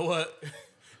nah. you know what?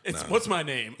 It's what's my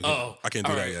name? Oh, I can't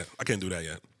do all that right. yet. I can't do that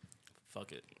yet.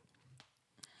 Fuck it.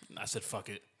 I said fuck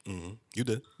it. You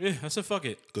did. Yeah, I said fuck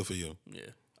it. Good for you. Yeah,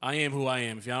 I am who I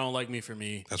am. If y'all don't like me for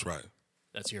me, That's right.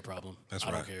 that's your problem. That's I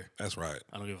right. don't care. That's right.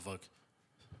 I don't give a fuck.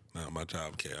 Nah, my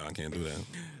job care. I can't do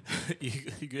that.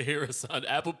 You can hear us on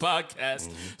Apple Podcasts.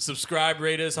 Subscribe,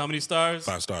 rate us. How many stars?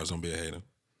 5 stars. Don't be a hater.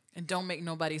 And don't make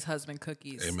nobody's husband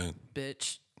cookies. Amen.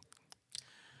 Bitch.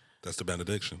 That's the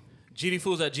benediction.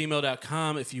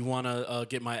 gdfools@gmail.com. If you want to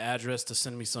get my address to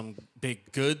send me some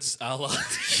big goods, I'll.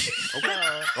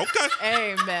 Okay.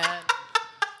 Amen.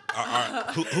 All right.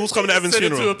 Who's coming to Evan's Send it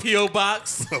to funeral? a P.O.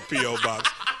 box. A P.O.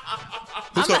 box.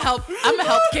 I'm gonna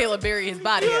help Caleb bury his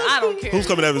body. I don't care. Who's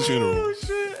coming to Evan's funeral?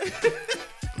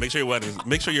 Make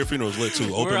sure your funeral is lit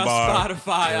too. Open We're on bar.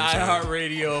 Spotify, You know what I'm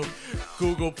iHeartRadio,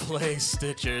 Google Play,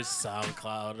 Stitcher,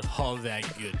 SoundCloud, all that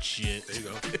good shit. saying?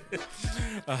 There you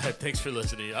go. Thanks for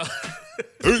listening, y'all.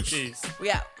 Peace. Peace.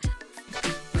 We out.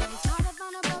 Thought I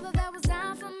found a brother that was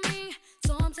down for me,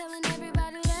 so I'm telling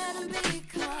everybody let him be,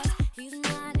 'cause he's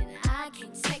mine and I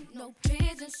can't take no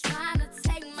pigeons trying to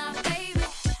take my baby.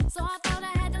 So I thought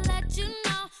I had to let you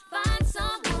know, find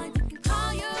someone you can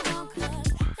call your own, 'cause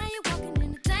now you're walking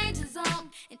in the danger zone,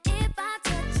 and if I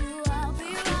touch you, I'll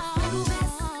be wrong.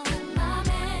 Mess with my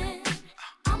man,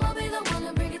 I'ma be the one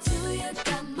to bring it to you.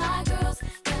 Got my girls,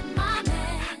 got my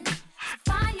man.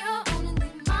 Find your own and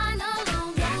leave mine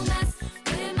alone. Don't mess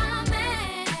with my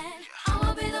man.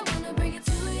 I'ma be the one to bring it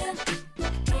to you.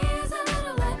 Here's a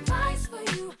little advice for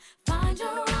you. Find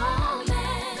your own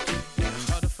man.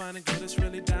 Hard to find a girl that's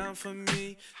really down for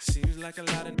me. Seems like a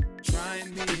lot of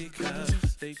trying me, 'cause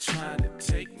they trying to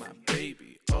take my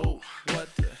baby. Oh, what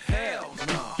the hell,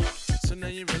 no. So now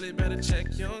you really better check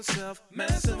yourself.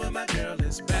 Messing with my girl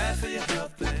is bad for your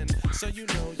health, and so you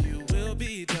know you will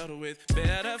be dealt with.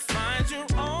 Better find